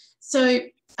website. So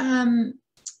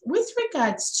with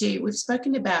regards to, we've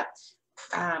spoken about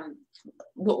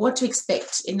what to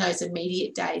expect in those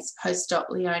immediate days post-op,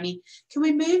 Leone. Can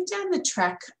we move down the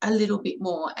track a little bit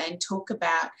more and talk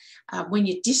about when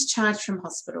you're discharged from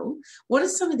hospital, what are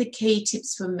some of the key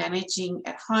tips for managing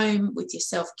at home with your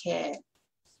self-care?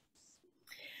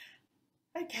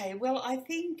 Okay, well, I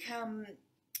think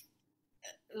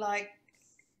like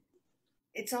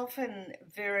it's often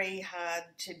very hard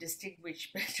to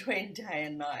distinguish between day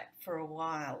and night for a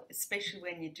while, especially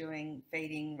when you're doing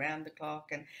feeding round the clock,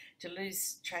 and to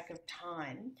lose track of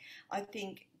time. I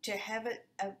think to have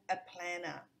a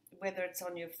planner, whether it's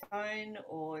on your phone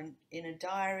or in a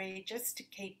diary, just to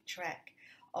keep track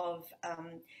of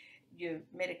your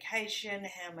medication,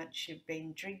 how much you've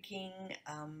been drinking,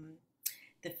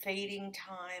 the feeding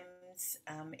times,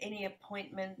 any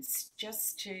appointments,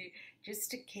 just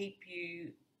to keep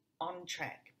you on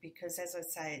track, because as I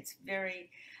say, it's very,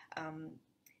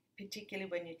 particularly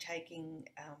when you're taking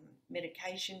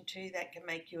medication too, that can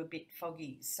make you a bit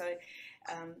foggy. So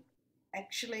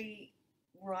actually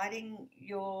writing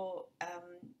your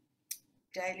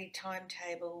daily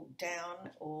timetable down,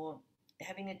 or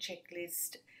having a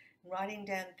checklist, writing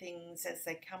down things as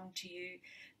they come to you,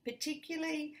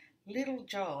 particularly little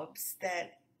jobs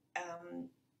that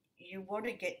you want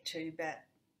to get to, but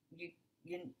you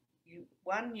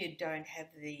don't have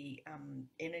the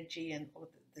energy or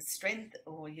the strength,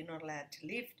 or you're not allowed to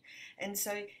lift, and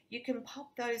so you can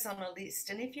pop those on a list.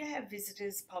 And if you have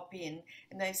visitors pop in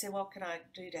and they say, what can I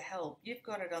do to help, you've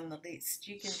got it on the list.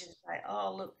 You can just say,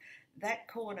 oh look, that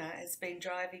corner has been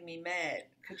driving me mad,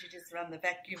 could you just run the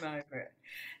vacuum over it?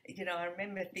 You know, I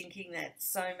remember thinking that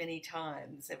so many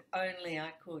times, if only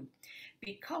I could,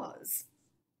 because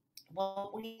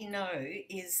what we know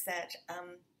is that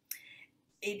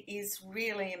it is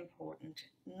really important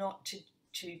not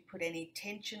to put any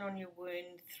tension on your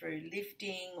wound through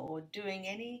lifting or doing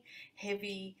any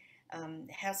heavy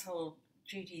household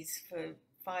duties for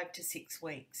 5 to 6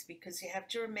 weeks, because you have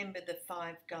to remember the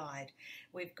 5 guide.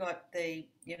 We've got the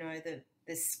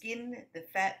skin, the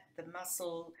fat, the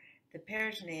muscle, the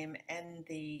peritoneum and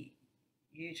the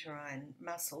uterine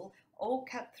muscle, all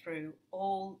cut through,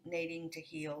 all needing to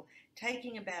heal,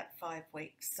 taking about 5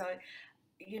 weeks. So,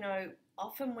 you know,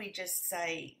 often we just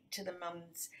say to the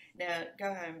mums, now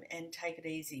go home and take it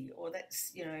easy, or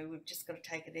that's, you know, we've just got to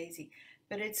take it easy.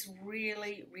 But it's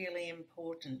really, really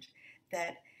important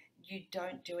that you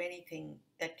don't do anything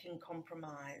that can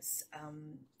compromise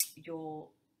your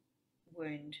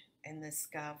wound and the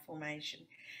scar formation.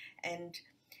 And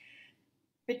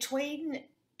between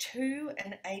 2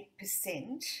 and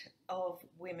 8% of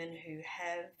women who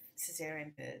have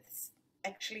caesarean births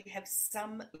actually have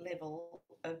some level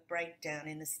of breakdown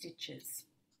in the stitches.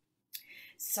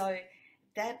 So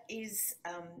that is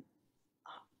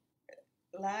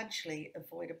largely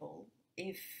avoidable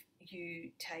if you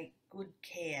take good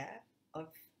care of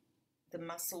the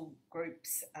muscle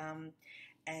groups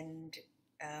and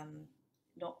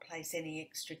not place any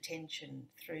extra tension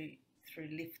through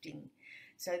lifting.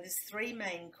 So there's 3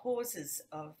 main causes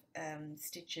of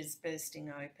stitches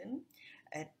bursting open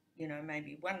at, you know,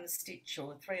 maybe 1 stitch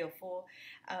or 3 or 4,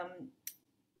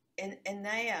 and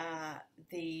they are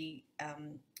the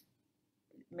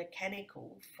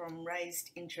mechanical, from raised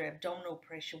intra-abdominal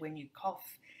pressure when you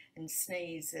cough and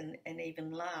sneeze and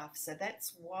even laugh. So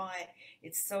that's why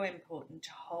it's so important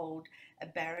to hold a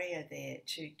barrier there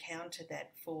to counter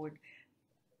that forward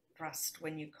thrust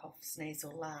when you cough, sneeze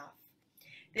or laugh.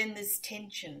 Then there's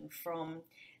tension from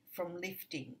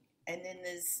lifting, and then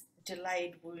there's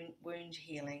delayed wound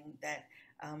healing that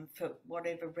for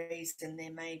whatever reason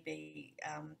there may be,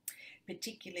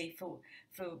 particularly for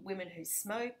women who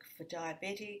smoke, for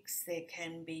diabetics, there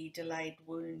can be delayed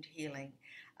wound healing,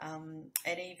 and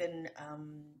even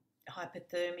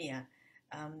hypothermia.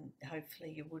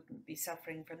 Hopefully you wouldn't be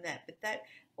suffering from that, but that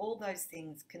all those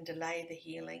things can delay the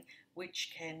healing,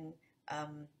 which can,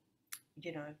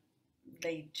 you know,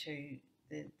 lead to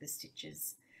the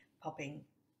stitches popping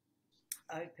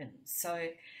open. So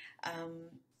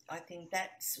I think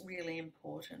that's really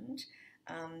important,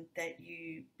 that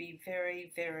you be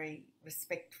very, very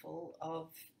respectful of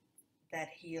that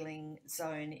healing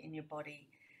zone in your body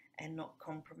and not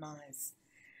compromise.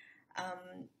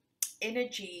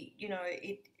 Energy, you know,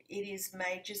 it is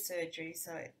major surgery,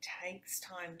 so it takes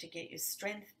time to get your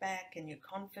strength back and your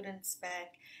confidence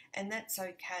back, and that's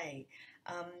okay.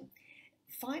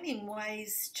 Finding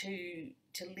ways to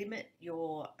limit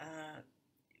your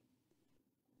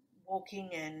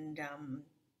walking and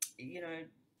you know,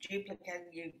 duplicating,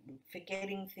 you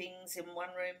forgetting things in one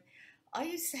room. I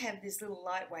used to have this little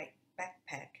lightweight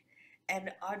backpack,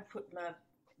 and I'd put my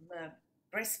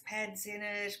breast pads in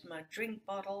it, my drink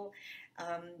bottle,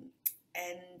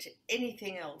 and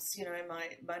anything else, you know,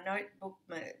 my notebook,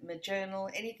 my journal,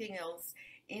 anything else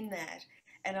in that,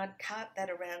 and I'd cart that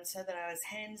around so that I was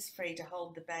hands-free to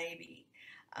hold the baby.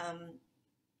 And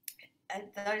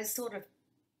those sort of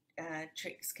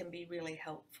tricks can be really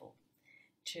helpful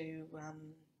to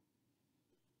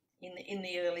in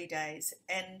the early days.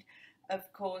 And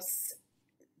of course,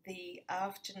 the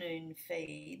afternoon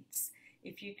feeds,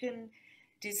 if you can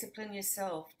discipline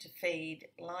yourself to feed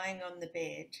lying on the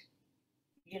bed,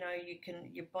 you know, you can,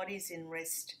 your body's in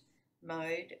rest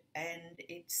mode, and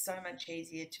it's so much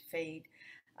easier to feed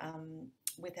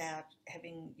without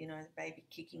having, you know, the baby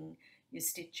kicking your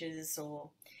stitches, or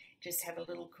just have a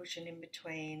little cushion in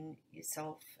between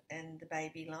yourself and the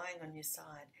baby lying on your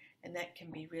side, and that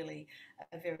can be really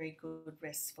a very good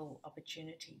restful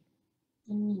opportunity.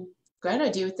 Great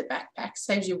idea with the backpack.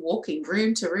 Saves you walking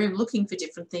room to room looking for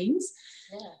different things.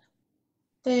 Yeah.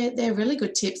 They're really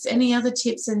good tips. Any other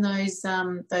tips in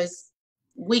those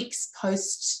weeks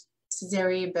post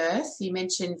caesarean birth? You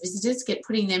mentioned visitors,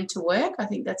 putting them to work. I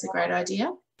think that's a great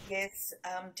idea. Yes,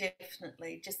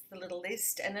 definitely. Just the little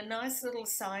list, and a nice little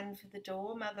sign for the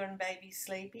door, mother and baby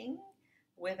sleeping.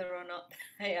 Whether or not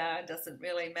they are doesn't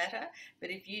really matter, but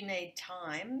if you need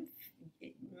time,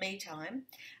 me time,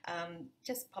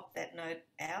 just pop that note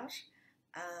out.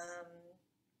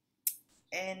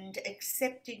 And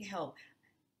accepting help.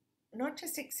 Not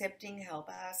just accepting help,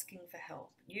 asking for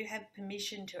help. You have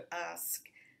permission to ask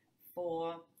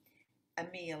for a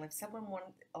meal. If someone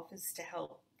offers to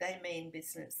help, they mean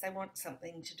business. They want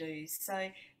something to do. So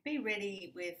be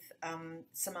ready with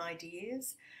some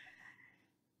ideas.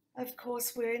 Of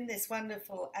course, we're in this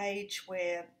wonderful age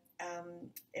where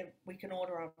we can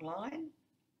order online.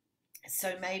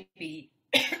 So maybe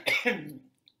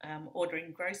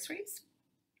ordering groceries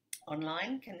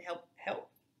online can help.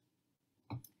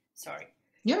 Sorry.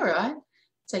 You're all right.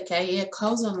 It's okay. Yeah,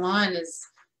 Coles online is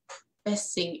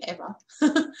best thing ever.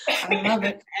 I love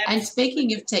it. And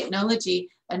speaking of technology,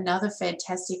 another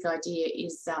fantastic idea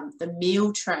is the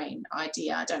meal train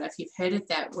idea. I don't know if you've heard of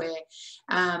that, where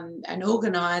an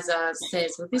organizer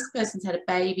says, well, this person's had a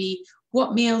baby,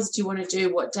 what meals do you want to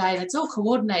do, what day? And it's all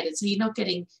coordinated, so you're not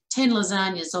getting 10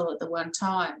 lasagnas all at the one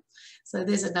time. So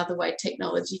there's another way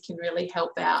technology can really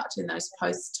help out in those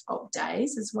post-op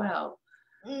days as well.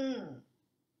 I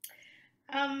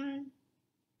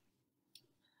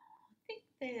think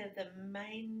they're the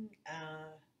main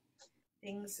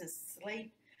things is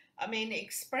sleep. I mean,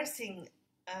 expressing,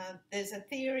 there's a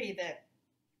theory that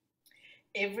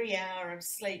every hour of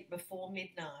sleep before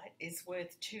midnight is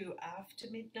worth 2 after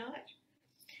midnight.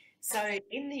 So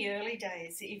in the early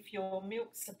days, if your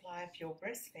milk supply, if you're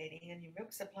breastfeeding and your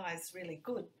milk supply is really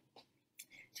good,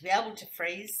 to be able to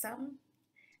freeze some,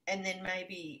 and then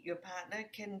maybe your partner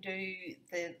can do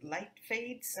the late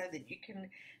feed so that you can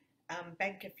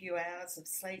bank a few hours of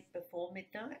sleep before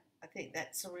midnight. I think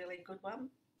that's a really good one.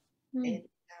 And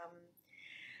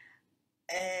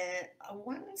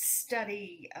one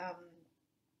study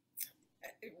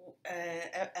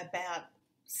about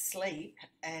sleep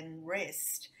and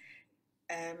rest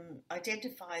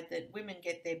identified that women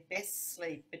get their best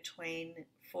sleep between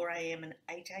 4 a.m. and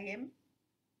 8 a.m.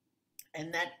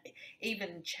 And that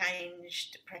even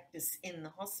changed practice in the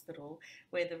hospital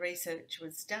where the research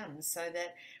was done, so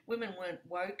that women weren't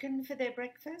woken for their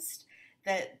breakfast,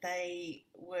 that they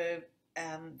were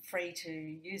free to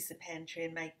use the pantry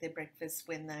and make their breakfast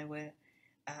when they were,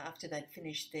 after they'd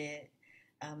finished their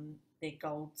their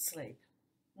gold sleep.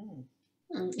 Mm.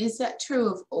 Is that true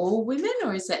of all women,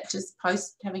 or is that just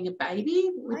post having a baby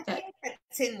I with that? think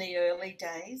that's in the early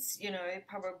days,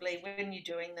 probably when you're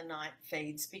doing the night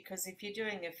feeds, because if you're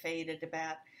doing a feed at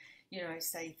about,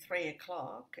 say 3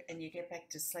 o'clock and you get back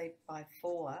to sleep by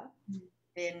 4,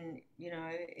 then,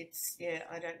 it's, yeah,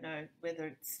 I don't know whether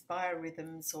it's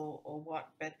biorhythms or what,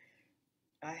 but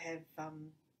I have,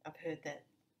 I've heard that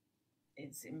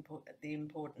it's the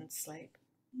important sleep.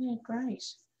 Yeah, great.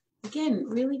 Again,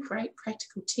 really great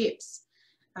practical tips.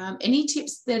 Any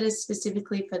tips that are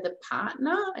specifically for the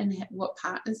partner and what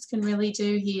partners can really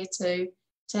do here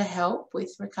to help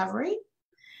with recovery?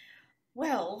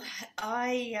 Well,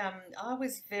 I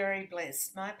was very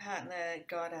blessed. My partner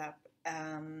got up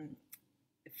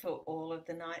for all of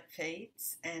the night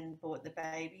feeds and brought the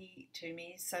baby to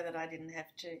me so that I didn't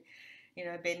have to,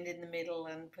 bend in the middle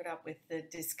and put up with the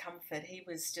discomfort. He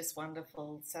was just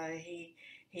wonderful. So he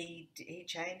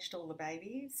changed all the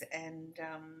babies and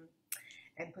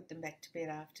put them back to bed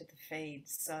after the feed.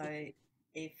 So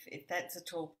if that's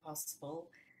at all possible,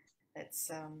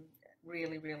 that's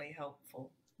really, really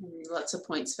helpful. Lots of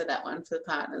points for that one for the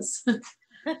partners.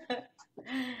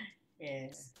 Yeah.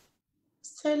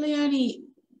 So, Leonie,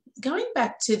 going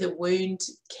back to the wound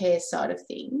care side of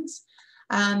things,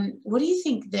 what do you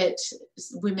think that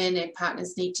women and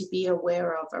partners need to be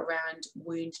aware of around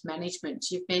wound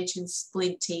management? You've mentioned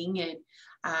splinting and,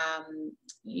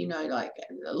 like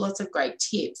lots of great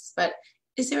tips, but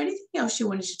is there anything else you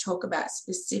wanted to talk about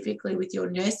specifically with your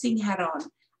nursing hat on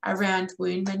around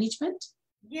wound management?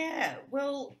 Yeah,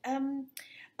 well,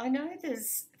 I know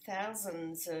there's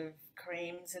thousands of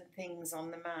creams and things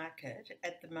on the market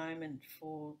at the moment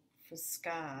for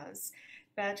scars,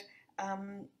 but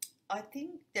I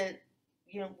think that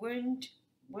wound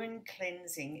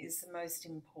cleansing is the most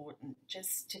important.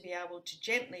 Just to be able to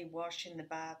gently wash in the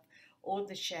bath or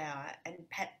the shower and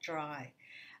pat dry.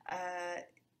 Uh,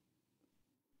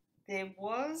 there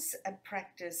was a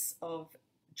practice of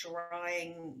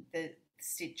drying the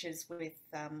stitches with,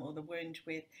 or the wound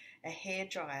with a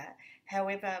hairdryer.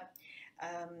 However,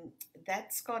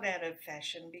 that's got out of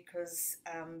fashion because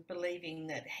believing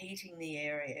that heating the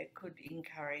area could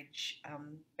encourage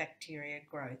bacteria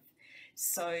growth.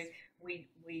 So we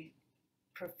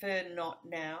prefer not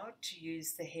now to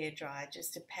use the hairdryer,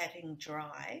 just a patting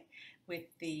dry with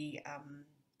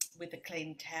with a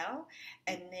clean towel,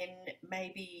 and then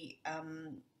maybe,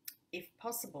 if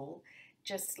possible,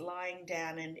 just lying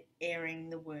down and airing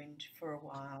the wound for a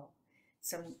while.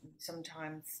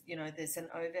 Sometimes there's an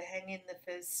overhang in the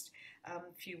first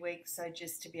few weeks, so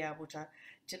just to be able to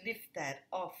lift that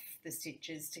off the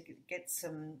stitches to get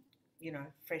some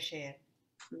fresh air.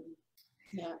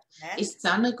 Yeah. That. Is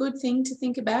sun a good thing to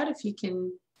think about if you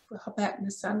can hop out in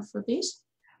the sun for a bit?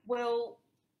 Well,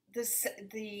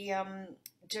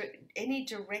 any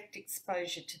direct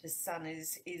exposure to the sun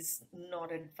is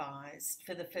not advised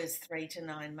for the first 3 to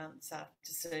 9 months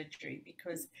after surgery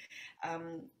because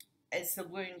as the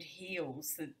wound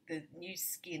heals, the new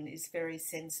skin is very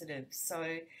sensitive.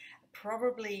 So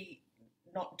probably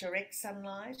not direct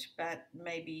sunlight, but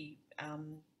maybe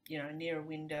near a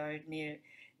window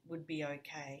would be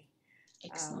okay.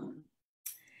 Excellent.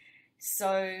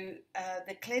 So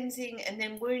the cleansing and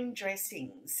then wound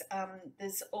dressings.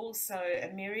 There's also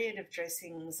a myriad of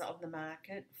dressings on the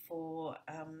market for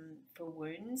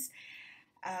wounds,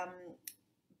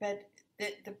 but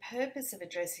the purpose of a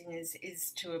dressing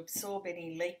is to absorb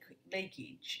any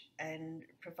leakage and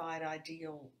provide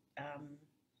ideal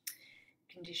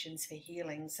conditions for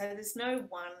healing. So there's no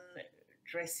one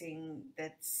dressing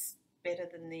that's better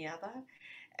than the other.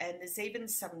 And there's even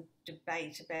some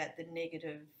debate about the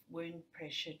negative wound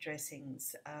pressure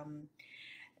dressings.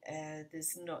 There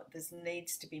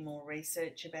needs to be more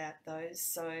research about those.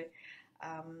 So,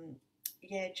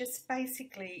 just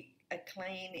basically a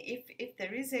clean. If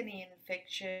there is any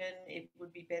infection, it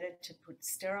would be better to put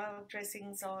sterile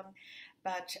dressings on,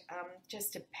 but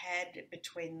just a pad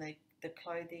between the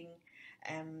clothing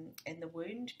and the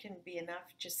wound can be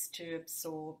enough just to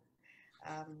absorb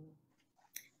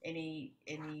any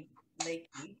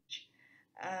leakage.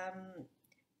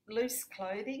 Loose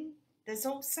clothing. There's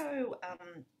also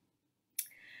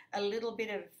a little bit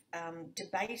of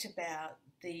debate about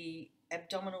the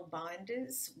abdominal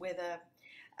binders, whether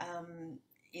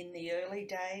in the early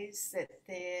days that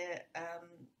they're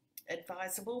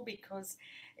advisable, because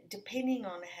depending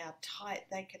on how tight,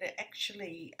 they could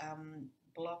actually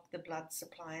block the blood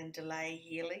supply and delay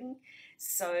healing.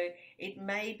 So it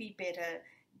may be better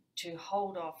to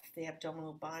hold off the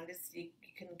abdominal binders. You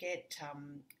can get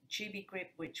Tubi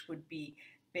Grip, which would be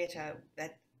better.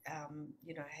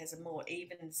 you know, has a more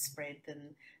even spread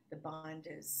than the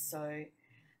binders. So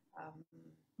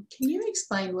can you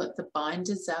explain what the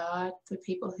binders are for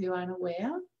people who aren't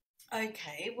aware?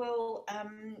 okay, well,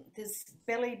 there's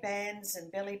belly bands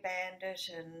and belly bandit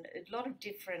and a lot of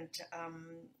different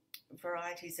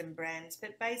varieties and brands,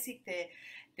 but basically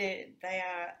they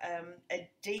are a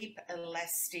deep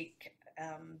elastic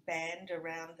band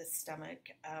around the stomach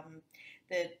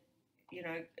that, you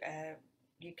know,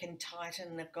 you can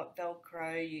tighten. They've got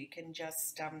Velcro. You can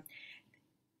just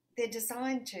they're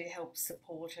designed to help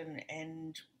support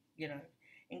and you know,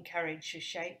 encourage your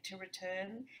shape to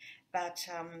return. But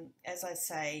as I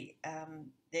say,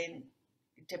 then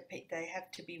they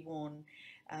have to be worn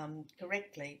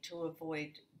correctly to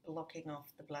avoid blocking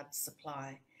off the blood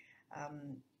supply.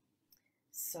 Um,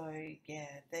 so yeah,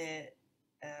 they're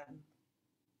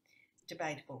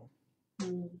debatable.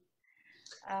 Mm.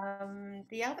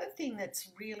 The other thing that's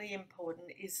really important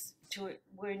is to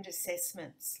wound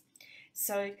assessments.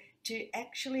 So to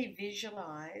actually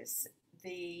visualize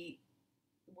the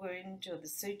wound or the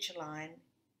suture line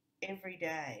every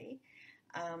day,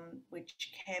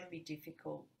 which can be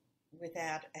difficult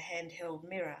without a handheld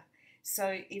mirror.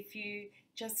 So if you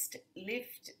just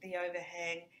lift the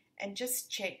overhang and just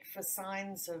check for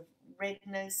signs of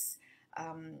redness,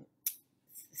 um,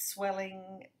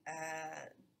 swelling,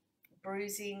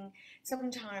 bruising.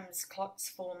 Sometimes clots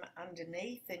form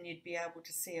underneath and you'd be able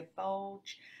to see a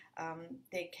bulge.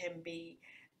 There can be,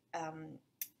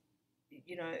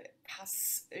 you know,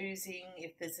 pus oozing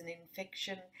if there's an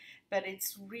infection, but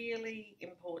it's really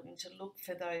important to look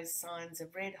for those signs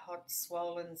of red hot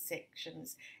swollen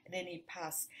sections and any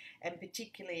pus, and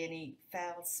particularly any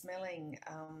foul smelling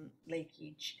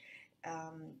leakage.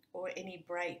 Or any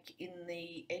break in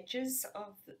the edges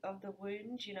of the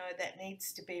wound, you know, that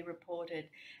needs to be reported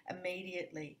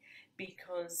immediately,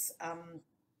 because an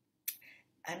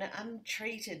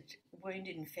untreated wound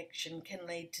infection can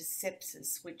lead to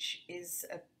sepsis, which is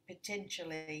a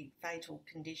potentially fatal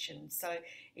condition. So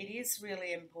it is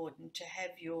really important to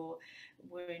have your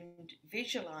wound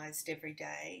visualised every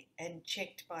day and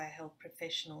checked by a health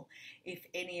professional if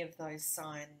any of those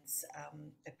signs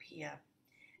appear.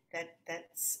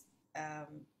 That's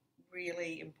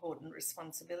really important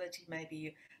responsibility. Maybe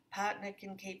your partner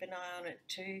can keep an eye on it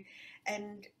too.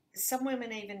 And some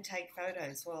women even take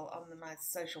photos. Well, on my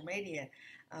social media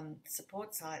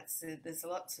support sites, there's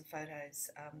lots of photos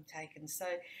taken. So,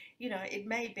 you know, it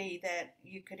may be that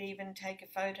you could even take a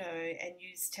photo and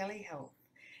use telehealth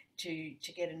to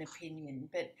get an opinion.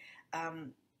 But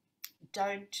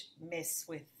don't mess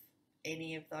with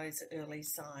any of those early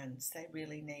signs. They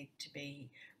really need to be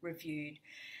reviewed,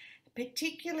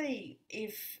 particularly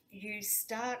if you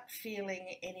start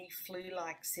feeling any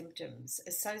flu-like symptoms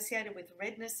associated with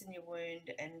redness in your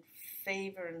wound and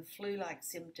fever and flu-like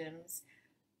symptoms.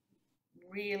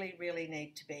 Really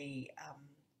need to be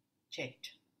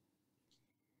checked.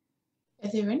 Are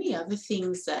there any other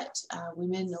things that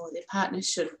women or their partners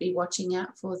should be watching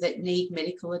out for that need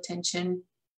medical attention?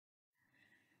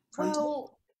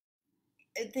 Well,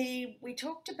 we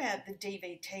talked about the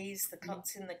DVTs, the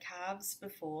clots in the calves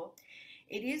before.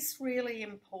 It is really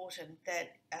important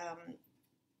that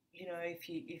you know, if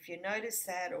you notice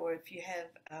that, or if you have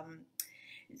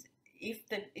if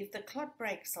the clot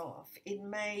breaks off, it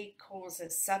may cause a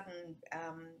sudden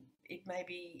it may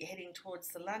be heading towards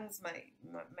the lungs, may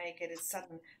get a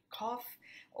sudden cough.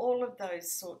 All of those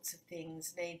sorts of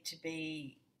things need to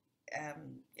be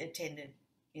attended,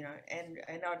 you know, and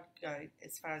I'd go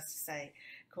as far as to say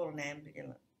call an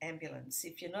ambulance.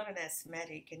 If you're not an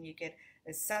asthmatic and you get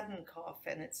a sudden cough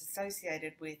and it's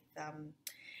associated with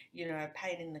you know, a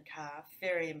pain in the calf,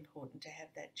 very important to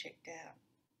have that checked out.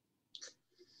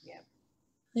 Yeah.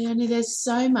 Leonie, there's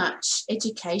so much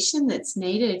education that's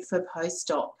needed for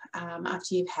post-op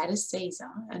after you've had a Caesar,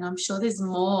 and I'm sure there's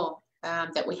more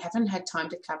that we haven't had time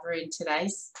to cover in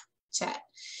today's chat.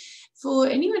 For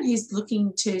anyone who's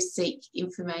looking to seek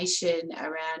information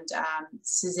around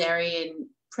Caesarean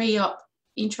pre-op,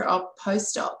 intra-op,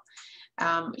 post-op,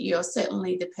 you're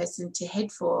certainly the person to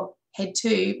head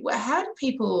to. How do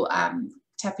people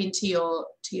tap into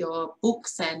your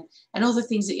books and all the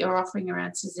things that you're offering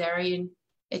around Caesarean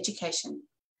education?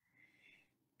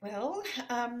 Well,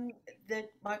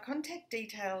 my contact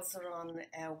details are on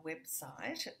our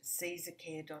website,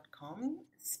 CaesarCare.com,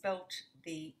 spelt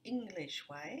the English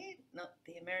way, not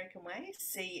the American way,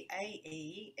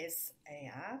 CAESAR,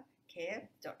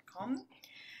 care.com.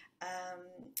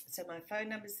 So my phone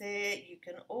number's there. You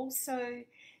can also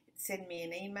send me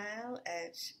an email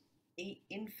at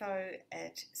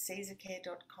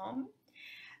info@CaesarCare.com.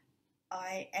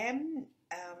 I am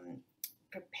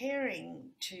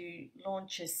preparing to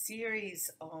launch a series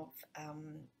of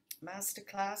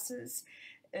masterclasses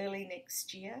early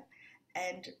next year,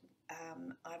 and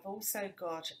I've also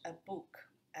got a book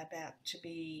about to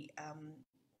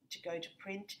go to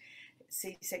print,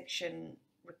 C-section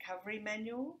recovery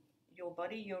manual, Your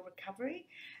Body, Your Recovery,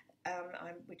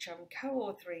 which I'm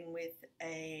co-authoring with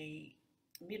a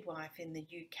midwife in the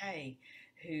UK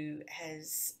who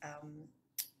has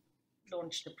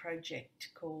launched a project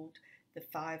called the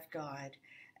 5 Guide,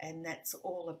 and that's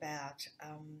all about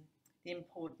the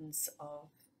importance of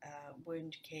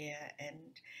wound care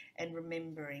and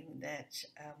remembering that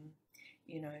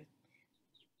you know,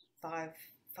 5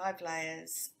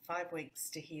 layers, 5 weeks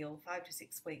to heal, 5 to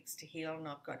 6 weeks to heal, and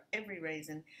I've got every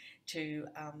reason to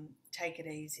take it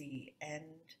easy. And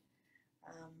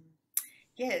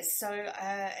yes, so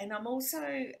and I'm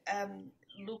also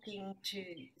looking to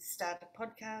start a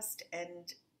podcast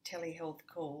and telehealth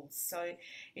calls. So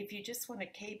if you just want to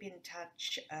keep in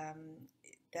touch,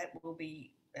 that will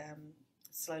be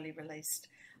slowly released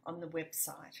on the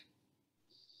website.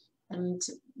 And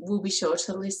we'll be sure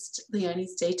to list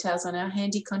Leone's details on our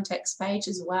handy contacts page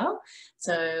as well.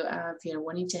 So if you're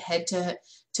wanting to head to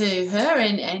her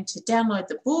and to download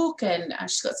the book, and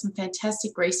she's got some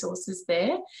fantastic resources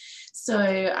there.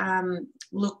 So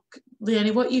look,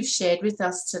 Leone, what you've shared with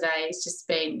us today has just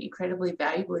been incredibly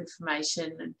valuable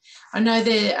information. And I know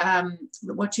that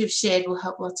what you've shared will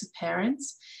help lots of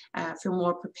parents feel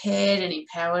more prepared and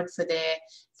empowered for their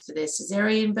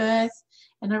caesarean birth.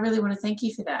 And I really want to thank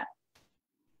you for that.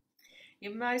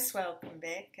 You're most welcome,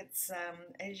 Beck. It's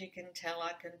as you can tell,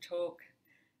 I can talk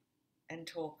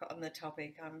on the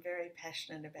topic. I'm very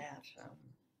passionate about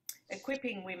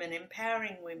equipping women,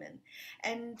 empowering women,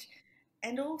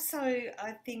 and also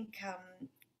I think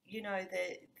you know,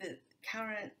 the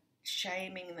current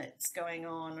shaming that's going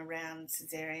on around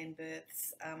caesarean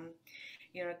births.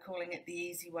 You know, calling it the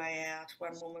easy way out.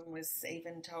 One woman was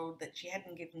even told that she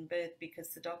hadn't given birth because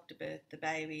the doctor birthed the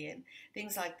baby, and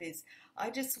things like this. I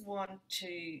just want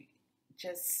to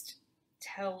just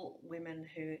tell women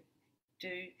who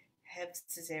do have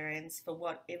caesareans for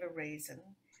whatever reason,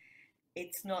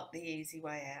 it's not the easy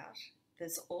way out.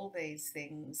 There's all these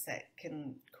things that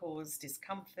can cause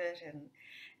discomfort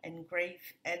and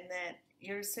grief, and that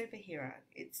you're a superhero.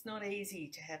 It's not easy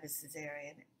to have a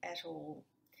caesarean at all.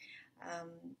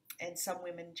 And some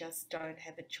women just don't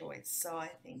have a choice. So I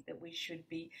think that we should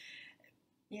be,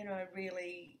 you know,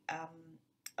 really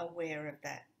aware of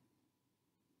that.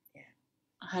 Yeah.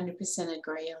 100%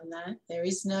 agree on that. There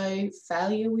is no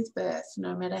failure with birth.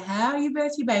 No matter how you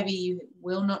birth your baby, you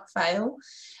will not fail.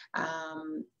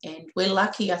 And we're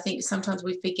lucky. I think sometimes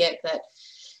we forget that,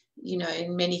 you know,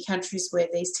 in many countries where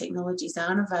these technologies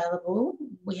aren't available,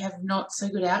 we have not so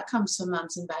good outcomes for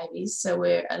mums and babies. So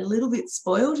we're a little bit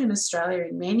spoiled in Australia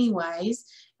in many ways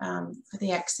for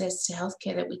the access to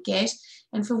healthcare that we get,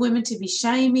 and for women to be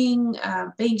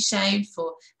being shamed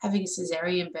for having a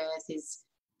caesarean birth it's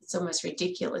almost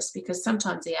ridiculous, because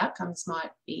sometimes the outcomes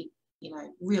might be, you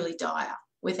know, really dire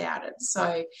without it.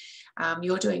 So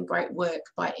you're doing great work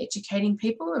by educating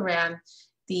people around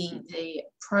the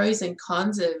pros and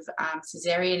cons of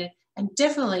caesarean, and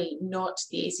definitely not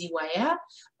the easy way out,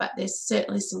 but there's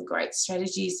certainly some great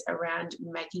strategies around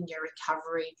making your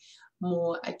recovery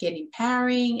more, again,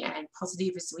 empowering and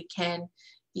positive as we can,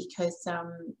 because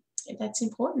that's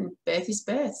important. Birth is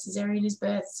birth, caesarean is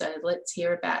birth. So let's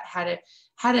hear about how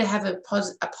to have a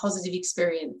positive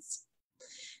experience.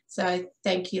 So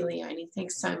thank you, Leone.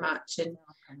 Thanks so much.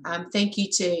 And thank you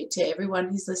to everyone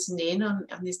who's listened in on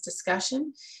this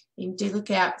discussion. And do look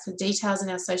out for details in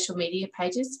our social media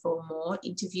pages for more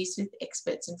interviews with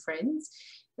experts and friends,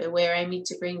 where we're aiming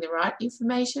to bring the right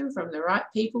information from the right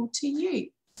people to you.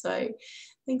 So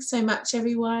thanks so much,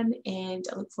 everyone, and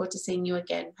I look forward to seeing you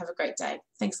again. Have a great day.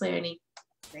 Thanks, Leone.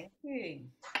 Thank you.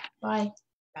 Bye.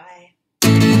 Bye.